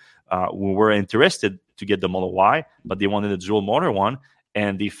market too, who were interested to get the Model Y, but they wanted a dual motor one.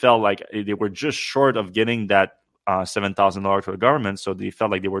 And they felt like they were just short of getting that $7,000 for the government. So they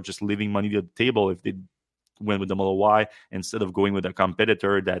felt like they were just leaving money to the table if they went with the Model Y instead of going with a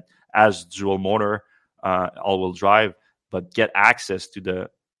competitor that has dual motor all-wheel drive, but get access to the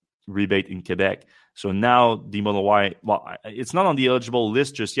rebate in Quebec. So now the Model Y, well, it's not on the eligible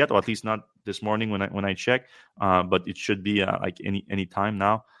list just yet, or at least not this morning when I checked, but it should be like any time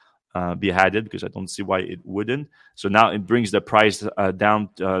now. Be added because I don't see why it wouldn't. So now it brings the price down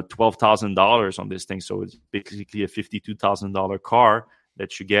 $12,000 on this thing. So it's basically a $52,000 car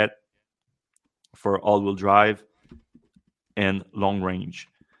that you get for all-wheel drive and long range.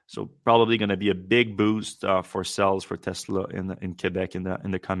 So probably going to be a big boost for sales for Tesla in Quebec in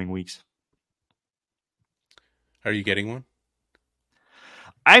the coming weeks. Are you getting one?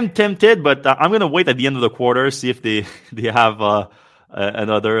 I'm tempted, but I'm going to wait at the end of the quarter, see if they have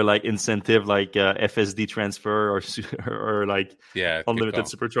another like incentive like FSD transfer or like unlimited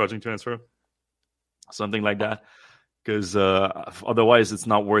supercharging transfer, something like that. Because otherwise it's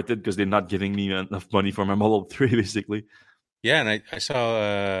not worth it because they're not giving me enough money for my Model 3 basically. Yeah, and I saw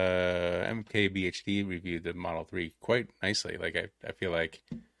MKBHD review the Model 3 quite nicely. Like I feel like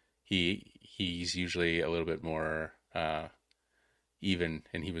he's usually a little bit more even,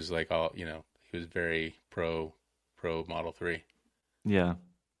 and he was like he was very pro Model 3. Yeah,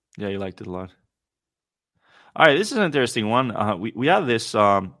 he liked it a lot. All right, this is an interesting one. We have this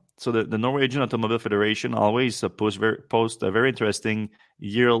so the Norwegian Automobile Federation always post a very interesting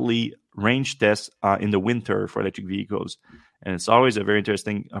yearly range test in the winter for electric vehicles, and it's always a very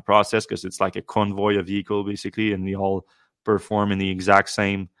interesting process because it's like a convoy of vehicle basically, and they all perform in the exact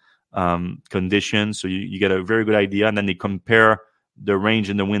same conditions. So you get a very good idea, and then they compare the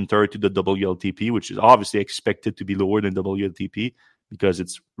range in the winter to the WLTP, which is obviously expected to be lower than WLTP because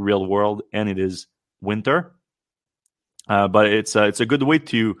it's real world and it is winter. But it's a good way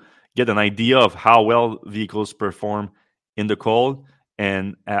to get an idea of how well vehicles perform in the cold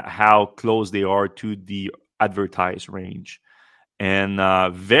and how close they are to the advertised range. And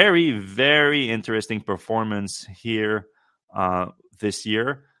very, very interesting performance here this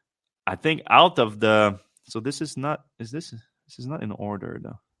year. I think out of the this is not in order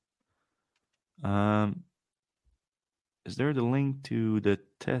though. Is there the link to the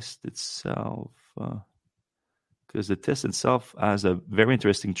test itself? Because the test itself has a very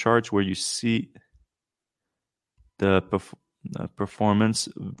interesting chart where you see the performance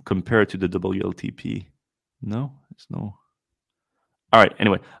compared to the WLTP. No, there's no. All right.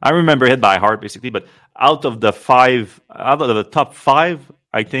 Anyway, I remember it by heart basically, but out of the top five,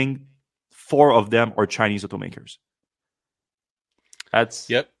 I think 4 of them are Chinese automakers. That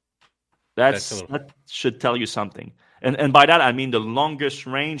should tell you something. And by that I mean the longest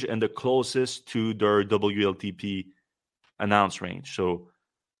range and the closest to their WLTP announced range. So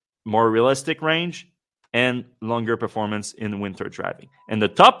more realistic range and longer performance in winter driving. And the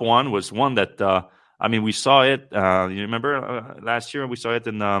top one was one that we saw it. You remember last year we saw it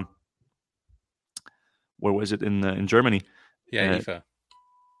in where was it in Germany? Yeah, IFA.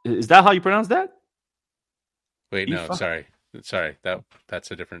 Is that how you pronounce that? Wait, IFA? No, sorry.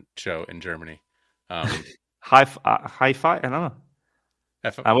 That's a different show in Germany. Hi-Fi? I don't know.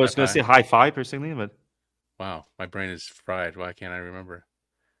 I was going to say Hi-Fi personally, but wow, my brain is fried. Why can't I remember?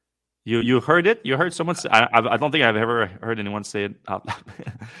 You heard it? You heard someone say? I don't think I've ever heard anyone say it out loud.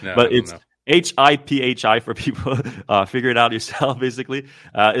 No, but it's HIPHI for people. Figure it out yourself. Basically,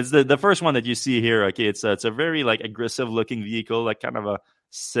 it's the first one that you see here. Okay, it's a very like aggressive looking vehicle, like kind of a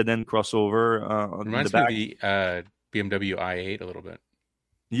sedan crossover. Reminds me of the BMW i8 a little bit.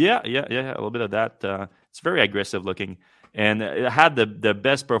 Yeah, a little bit of that. It's very aggressive looking, and it had the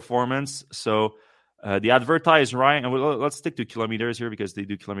best performance. So the advertised range, and let's stick to kilometers here because they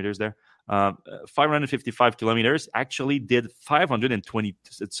do kilometers there. 555 kilometers actually did 520.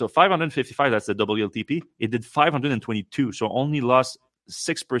 So 555, that's the WLTP. It did 522, so only lost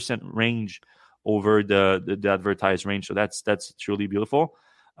 6% range over the advertised range. So that's truly beautiful.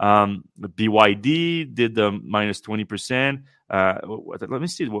 BYD did the minus 20%. Let me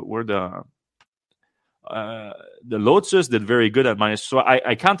see where the Lotus did very good at minus. So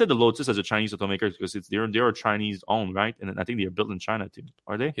I counted the Lotus as a Chinese automaker because they are Chinese owned, right? And I think they are built in China too.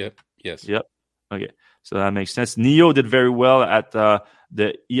 Are they? Yep. Yes. Yep. Okay. So that makes sense. NIO did very well at the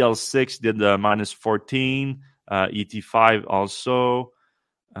EL6 did the minus 14. ET5 also.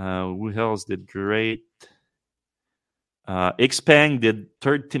 Who else did great? Xpeng did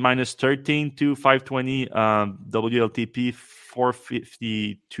minus 13 to 520 WLTP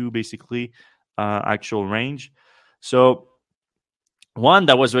 452 basically actual range. So one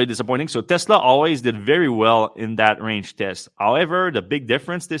that was very disappointing. So Tesla always did very well in that range test. However, the big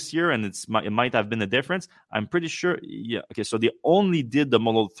difference this year, and it might have been a difference, I'm pretty sure. Yeah. Okay. So they only did the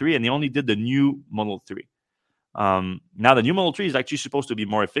Model 3 and they only did the new Model 3. Now the new Model 3 is actually supposed to be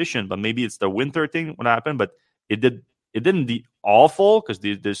more efficient, but maybe it's the winter thing what happened. But it didn't do awful because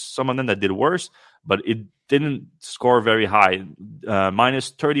there's some of them that did worse, but it didn't score very high.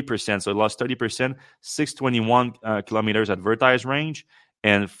 Minus 30%, so it lost 30%, 621 kilometers advertised range,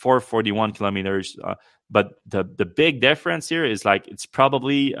 and 441 kilometers. But the big difference here is like it's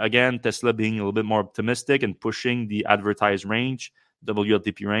probably, again, Tesla being a little bit more optimistic and pushing the advertised range,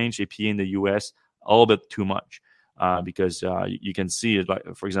 WLTP range, APA in the US, a little bit too much. Because you can see it,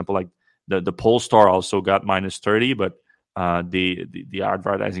 like, for example, like the Polestar also got minus 30, but the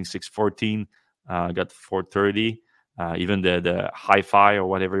advertising 614 got 430. Even the Hi-Fi or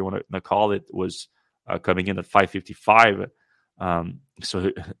whatever you want to call it was coming in at 555.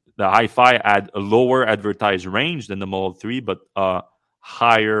 So the Hi-Fi had a lower advertised range than the Model 3, but a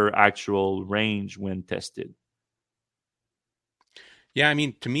higher actual range when tested. Yeah, I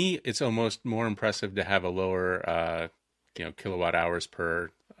mean, to me, it's almost more impressive to have a lower, kilowatt hours per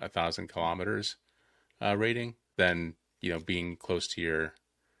 1,000 kilometers rating than being close to your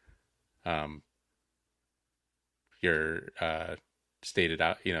stated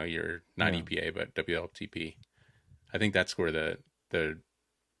out, your not EPA but WLTP. I think that's where the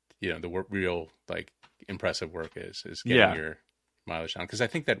real like impressive work is getting mileage down, because I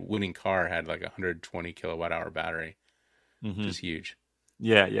think that winning car had like a 120 kilowatt hour battery, which Mm-hmm. is huge.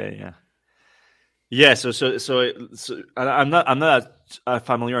 Yeah, yeah, yeah. Yeah, I'm not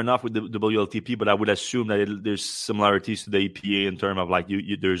familiar enough with the WLTP, but I would assume that there's similarities to the EPA in terms of like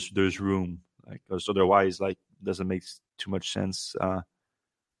there's room, like, because otherwise like doesn't make too much sense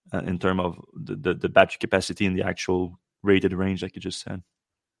in terms of the battery capacity and the actual rated range, like you just said.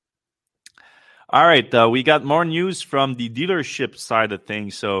 All right, we got more news from the dealership side of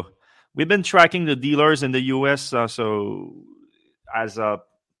things. So we've been tracking the dealers in the U.S. So as a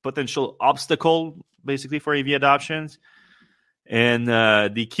potential obstacle, basically for EV adoptions, and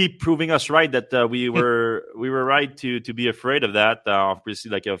they keep proving us right that we were right to be afraid of that.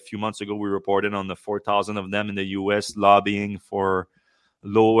 Obviously, like a few months ago, we reported on the 4,000 of them in the U.S. lobbying for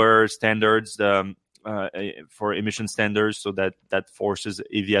lower standards for emission standards, so that forces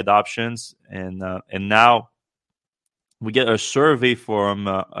EV adoptions. And now we get a survey from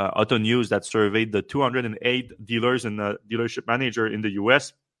Auto News that surveyed the 208 dealers and the dealership manager in the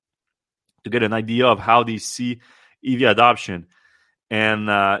U.S. to get an idea of how they see EV adoption. And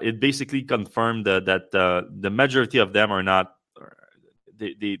it basically confirmed that the majority of them are not,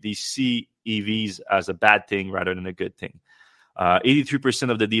 they see EVs as a bad thing rather than a good thing. 83%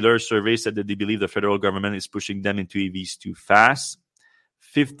 of the dealers surveyed said that they believe the federal government is pushing them into EVs too fast.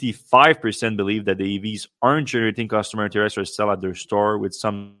 55% believe that the EVs aren't generating customer interest or sell at their store, with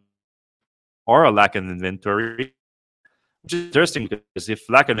some or a lack of inventory, which is interesting because if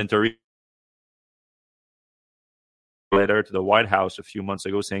lack of inventory, letter to the White House a few months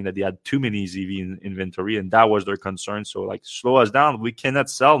ago saying that they had too many EV in inventory, and that was their concern. So, like, slow us down. We cannot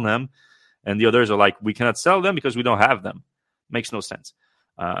sell them. And the others are like, we cannot sell them because we don't have them. Makes no sense.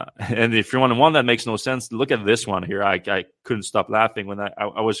 And if you want one that makes no sense, look at this one here. I couldn't stop laughing when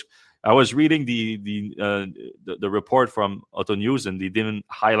I was reading the report from Auto News, and they didn't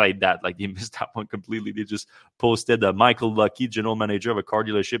highlight that. Like, they missed that one completely. They just posted Michael Lucky, general manager of a car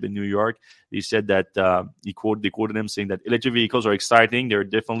dealership in New York. He said that they quoted him saying that electric vehicles are exciting. They're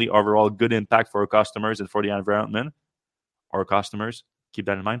definitely overall good impact for our customers and for the environment. Our customers, keep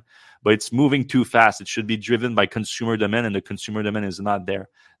that in mind. But it's moving too fast. It should be driven by consumer demand, and the consumer demand is not there.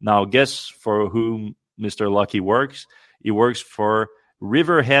 Now, guess for whom Mr. Lucky works? He works for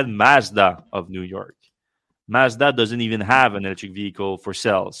Riverhead Mazda of New York. Mazda doesn't even have an electric vehicle for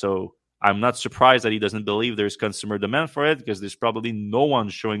sale. So I'm not surprised that he doesn't believe there's consumer demand for it, because there's probably no one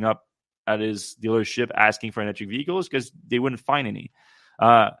showing up at his dealership asking for electric vehicles, because they wouldn't find any.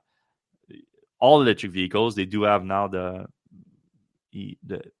 All electric vehicles, they do have now the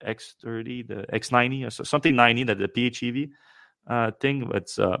X30, the X90, or something 90, that the PHEV thing, but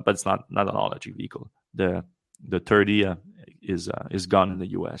it's not an all electric vehicle. The 30 is gone in the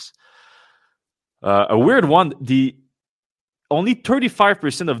US. A weird one. The only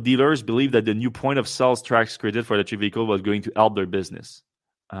 35% of dealers believe that the new point of sales tax credit for electric vehicle was going to help their business.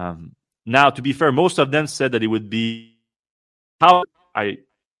 Now, to be fair, most of them said that it would be. How I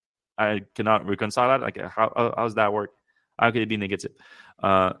cannot reconcile that. Like, how does that work? How could it be negative?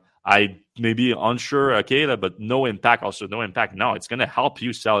 I may be unsure, okay, but no impact. Also, no impact. No, it's going to help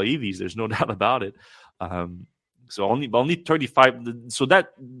you sell EVs. There's no doubt about it. So only 35. So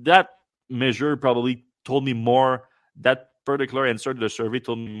that measure probably told me more. That particular answer to the survey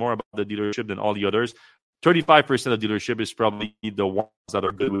told me more about the dealership than all the others. 35% of dealership is probably the ones that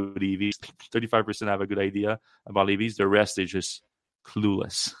are good with EVs. 35% have a good idea about EVs. The rest is just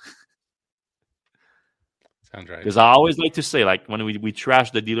clueless. Sounds right. Because I always like to say, like, when we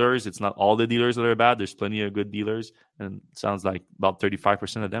trash the dealers, it's not all the dealers that are bad. There's plenty of good dealers, and it sounds like about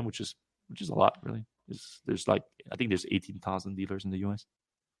 35% of them, which is a lot, really. There's like, I think there's 18,000 dealers in the US.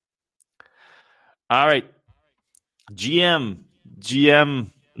 All right, GM,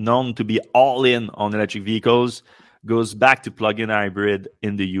 known to be all in on electric vehicles, goes back to plug-in hybrid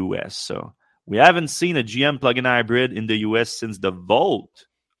in the US. So we haven't seen a GM plug-in hybrid in the US since the Volt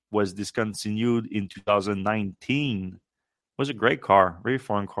was discontinued in 2019. It was a great car, very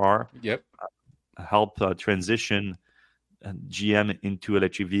fun car. Yep. Helped transition GM into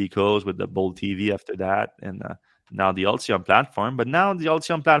electric vehicles with the Bolt EV after that, and now the Ultium platform. But now the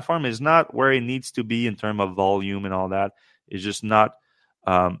Ultium platform is not where it needs to be in terms of volume and all that. It's just not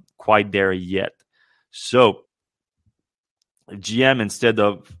quite there yet. So GM, instead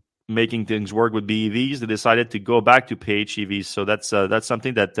of making things work with BEVs, they decided to go back to PHEVs. So that's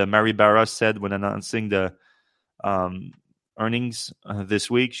something that Mary Barra said when announcing the earnings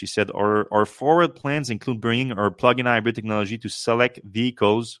this week. She said, our forward plans include bringing our plug-in hybrid technology to select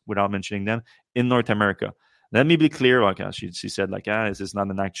vehicles, without mentioning them, in North America. Let me be clear. Like, she said, like, this is not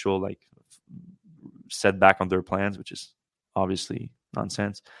an actual, like, setback on their plans, which is obviously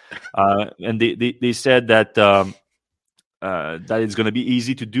nonsense. And they said that that it's going to be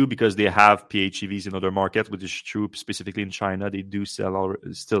easy to do because they have PHEVs in other markets, which is true specifically in China. They do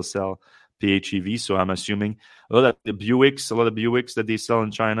still sell PHEVs. So I'm assuming a lot of the Buicks that they sell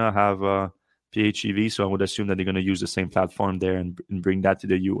in China have PHEVs. So I would assume that they're going to use the same platform there and bring that to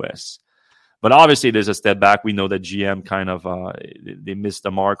the US. But obviously, there's a step back. We know that GM kind of they missed the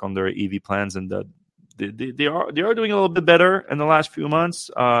mark on their EV plans, and they are doing a little bit better in the last few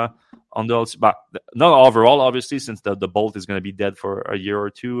months on the, but not overall, obviously, since the Bolt is going to be dead for a year or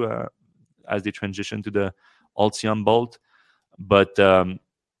two as they transition to the Ultium Bolt. But on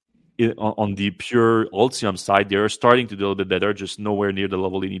the pure Ultium side, they're starting to do a little bit better, just nowhere near the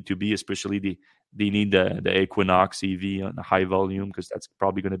level they need to be. Especially they need the Equinox EV on a high volume because that's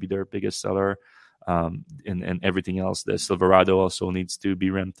probably going to be their biggest seller. And everything else, the Silverado also needs to be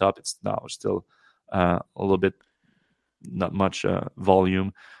ramped up. It's now still a little bit, not much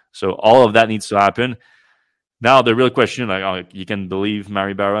volume. So all of that needs to happen. Now the real question, you can believe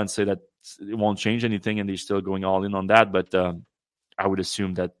Mary Barra and say that it won't change anything, and they're still going all in on that. But I would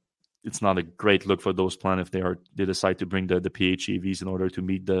assume that it's not a great look for those plans if they decide to bring the PHEVs in order to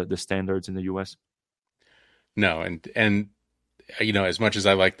meet the standards in the US. No, and as much as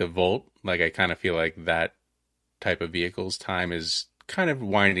I like the Volt, I kind of feel like that type of vehicle's time is kind of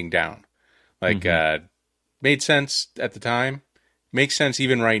winding down. Made sense at the time. Makes sense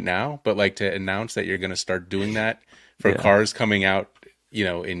even right now, but to announce that you're going to start doing that for cars coming out,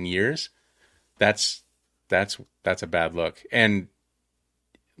 in years, that's a bad look. And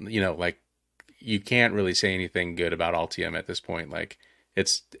you can't really say anything good about Ultium at this point.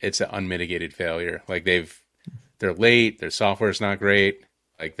 It's an unmitigated failure. They're late, their software is not great.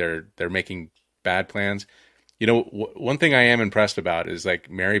 They're making bad plans. One thing I am impressed about is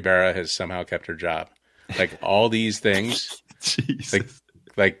Mary Barra has somehow kept her job. All these things. Jesus.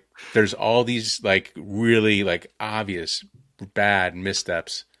 There's all these really obvious bad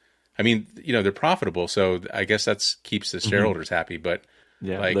missteps. I mean, they're profitable, so I guess that keeps the shareholders happy. But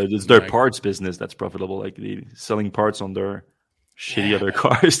it's their parts business that's profitable. Selling parts on their shitty other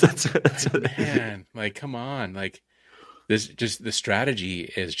cars. That's man. Come on. This just the strategy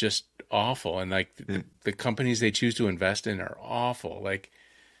is just awful, and the companies they choose to invest in are awful.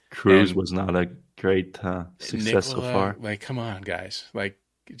 Cruise was not a great success so far. Come on, guys.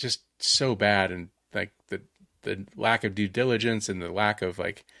 Just so bad. And the lack of due diligence and the lack of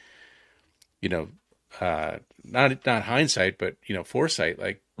not hindsight, but foresight.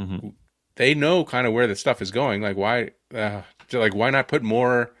 They know kind of where the stuff is going. Why not put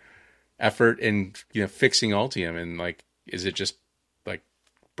more effort in fixing Ultium? And is it just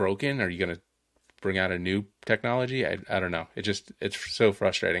broken? Are you going to bring out a new technology? I don't know. It's so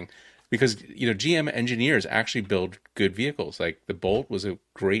frustrating because GM engineers actually build good vehicles. The Bolt was a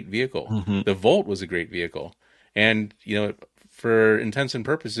great vehicle. Mm-hmm. The Volt was a great vehicle, and for intents and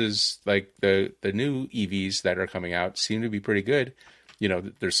purposes, the new EVs that are coming out seem to be pretty good.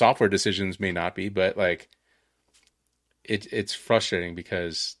 Their software decisions may not be, but it's frustrating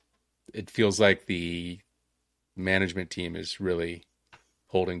because it feels like the management team is really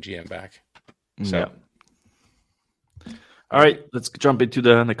holding GM back. So, yeah. All right, let's jump into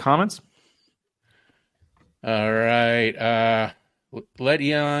the comments. All right, let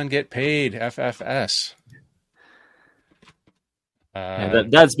Elon get paid. FFS.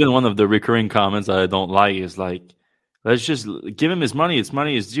 That's been one of the recurring comments that I don't like. Is let's just give him his money. His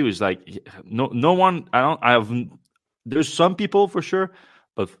money is due. It's no one. There's some people for sure,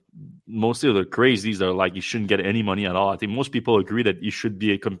 but mostly of the crazies are you shouldn't get any money at all. I think most people agree that you should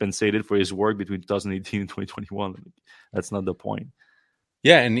be compensated for his work between 2018 and 2021. That's not the point.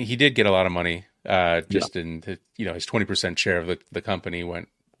 Yeah, and he did get a lot of money. In his 20% share of the company went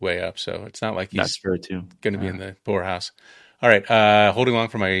way up. So it's not like he's going to be in the poorhouse. All right, holding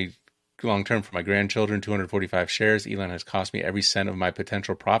long term for my grandchildren, 245 shares. Elon has cost me every cent of my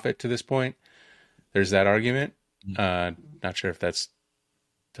potential profit to this point. There's that argument. Not sure if that's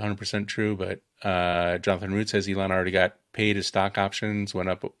 100% true, but Jonathan Root says Elon already got paid. His stock options went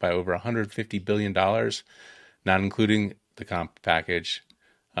up by over $150 billion, not including the comp package.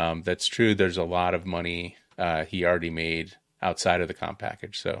 That's true. There's a lot of money he already made outside of the comp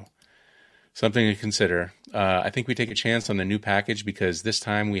package. So something to consider. I think we take a chance on the new package because this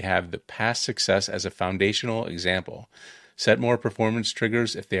time we have the past success as a foundational example. Set more performance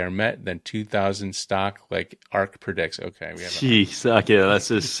triggers if they are met than 2,000 stock like ARC predicts. Okay, we have. Jeez, okay, that's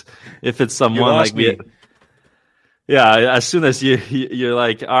just if it's someone like me. Yeah, as soon as you're all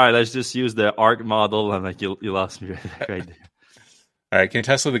right, let's just use the ARC model, and you lost me right there. All right. Can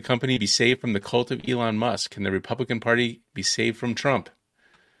Tesla, the company, be saved from the cult of Elon Musk? Can the Republican Party be saved from Trump?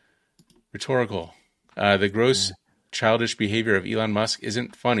 Rhetorical. The gross childish behavior of Elon Musk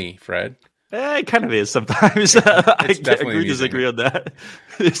isn't funny, Fred. It kind of is sometimes. It's I definitely agree, amusing. disagree on that.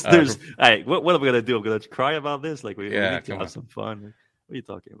 There's, what am I gonna do? I'm gonna cry about this? Like we need to have some fun. What are you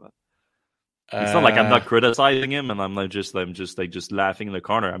talking about? It's not like I'm not criticizing him, and I'm just laughing in the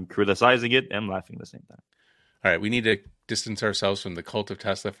corner. I'm criticizing it and laughing at the same time. All right, we need to distance ourselves from the cult of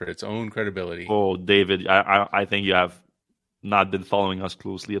Tesla for its own credibility. Oh, David, I think you have not been following us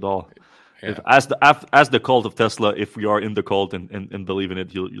closely at all. Yeah. As the cult of Tesla, if we are in the cult and believe in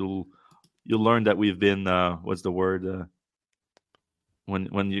it, you'll learn that we've been what's the word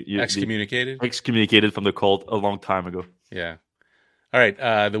when you excommunicated from the cult a long time ago. Yeah. All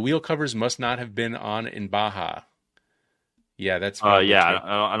right. The wheel covers must not have been on in Baja. Yeah, that's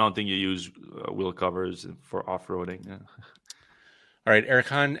I don't think you use wheel covers for off-roading. Yeah. All right. Eric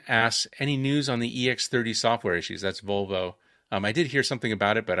Hahn asks, any news on the EX30 software issues? That's Volvo. I did hear something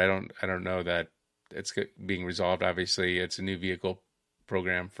about it, but I don't know that it's being resolved. Obviously, it's a new vehicle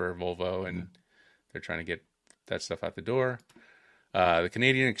program for Volvo, and they're trying to get that stuff out the door. The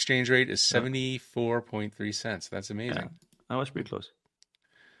Canadian exchange rate is 74.3 cents. That's amazing. Yeah, that was pretty close.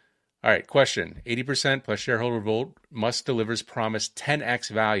 All right, question. 80% plus shareholder vote must delivers promised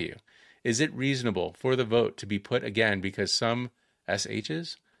 10x value. Is it reasonable for the vote to be put again because some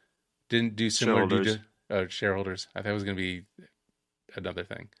SHs didn't do similar shareholders? I thought it was going to be another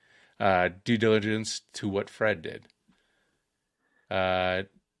thing. Due diligence to what Fred did. I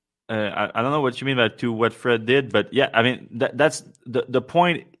don't know what you mean by to what Fred did, but yeah, I mean that's the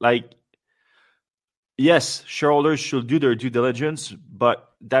point. Like, yes, shareholders should do their due diligence, but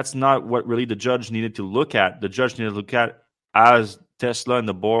that's not what really the judge needed to look at. The judge needed to look at as Tesla and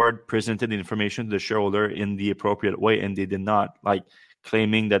the board presented the information to the shareholder in the appropriate way, and they did not. Like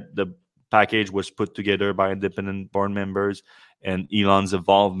claiming that the package was put together by independent board members and Elon's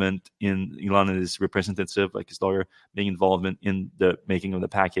involvement in Elon and his representative, like his lawyer, being involvement in the making of the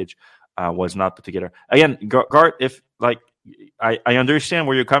package was not put together. Again, Gart, if like I understand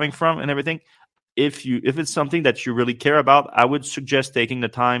where you're coming from and everything. If it's something that you really care about, I would suggest taking the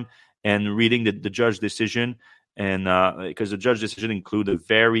time and reading the judge decision, and because the judge decision include a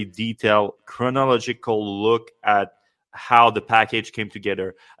very detailed chronological look at how the package came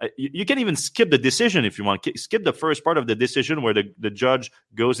together. You can even skip the decision if you want. Skip the first part of the decision where the judge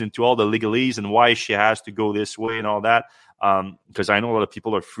goes into all the legalese and why she has to go this way and all that. Because I know a lot of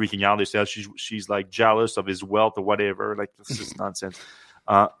people are freaking out. They say she's like jealous of his wealth or whatever. Like, this is nonsense.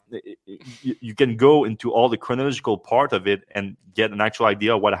 You can go into all the chronological part of it and get an actual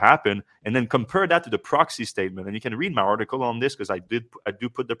idea of what happened, and then compare that to the proxy statement. And you can read my article on this because I do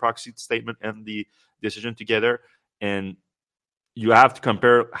put the proxy statement and the decision together, and you have to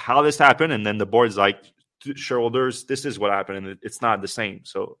compare how this happened, and then the board's like, shareholders, this is what happened, and it's not the same.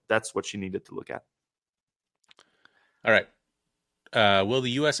 So that's what you needed to look at. All right. Will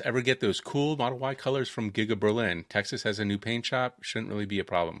the U.S. ever get those cool Model Y colors from Giga Berlin? Texas has a new paint shop. Shouldn't really be a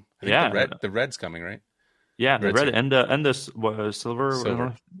problem. I think the red's coming, right? Yeah, the red and the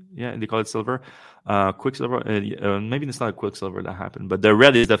silver. Yeah, they call it silver. Quicksilver. Maybe it's not a Quicksilver that happened, but the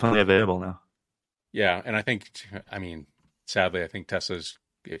red is definitely available now. Yeah, and sadly, I think Tesla's,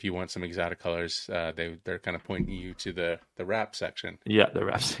 if you want some exotic colors, they're kind of pointing you to the wrap section. Yeah, the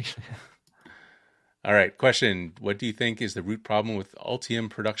wrap section. All right, question. What do you think is the root problem with Ultium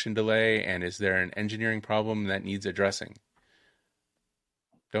production delay, and is there an engineering problem that needs addressing?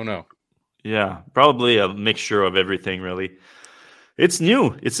 Don't know. Yeah, probably a mixture of everything, really. It's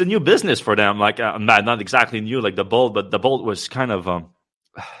new. It's a new business for them. Like, not exactly new like the Bolt, but the Bolt was kind of... LG.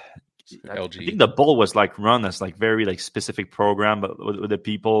 I think the Bolt was like run as like very like specific program, but with the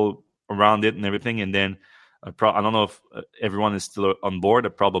people around it and everything, and then... I don't know if everyone is still on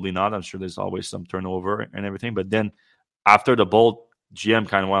board. Probably not. I'm sure there's always some turnover and everything. But then after the Bolt, GM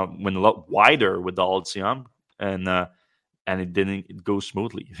kind of went a lot wider with the Ultium, and it didn't go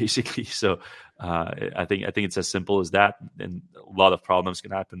smoothly, basically. So I think it's as simple as that, and a lot of problems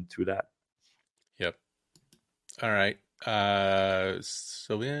can happen through that. Yep. All right.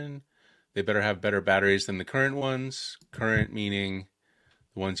 So then they better have better batteries than the current ones. Current meaning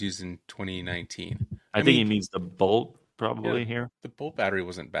the ones used in 2019. I think he means the Bolt probably here. The Bolt battery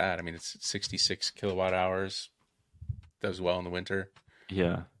wasn't bad. I mean, it's 66 kilowatt hours. Does well in the winter.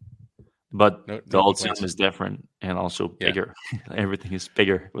 Yeah. But the Ultium is different and also bigger. Yeah. Everything is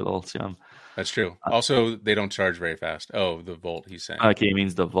bigger with Ultium. That's true. Also, they don't charge very fast. Oh, the Volt, he's saying. Okay, he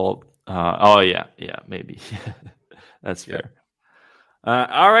means the Volt. Yeah, maybe. That's fair.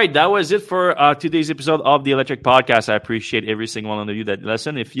 All right, that was it for today's episode of the Electric Podcast. I appreciate every single one of you that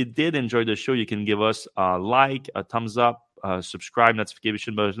listen. If you did enjoy the show, you can give us a like, a thumbs up, subscribe,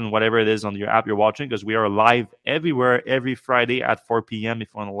 notification button, whatever it is on your app you're watching, because we are live everywhere every Friday at 4 p.m. if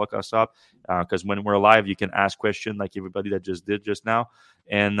you want to look us up, because when we're live, you can ask questions like everybody that just did just now.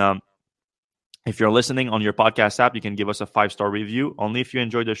 And if you're listening on your podcast app, you can give us a 5-star review. Only if you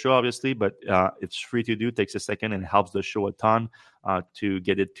enjoyed the show, obviously, but it's free to do. It takes a second and helps the show a ton to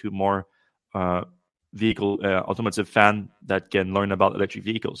get it to more automotive fan that can learn about electric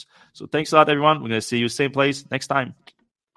vehicles. So thanks a lot, everyone. We're going to see you same place next time.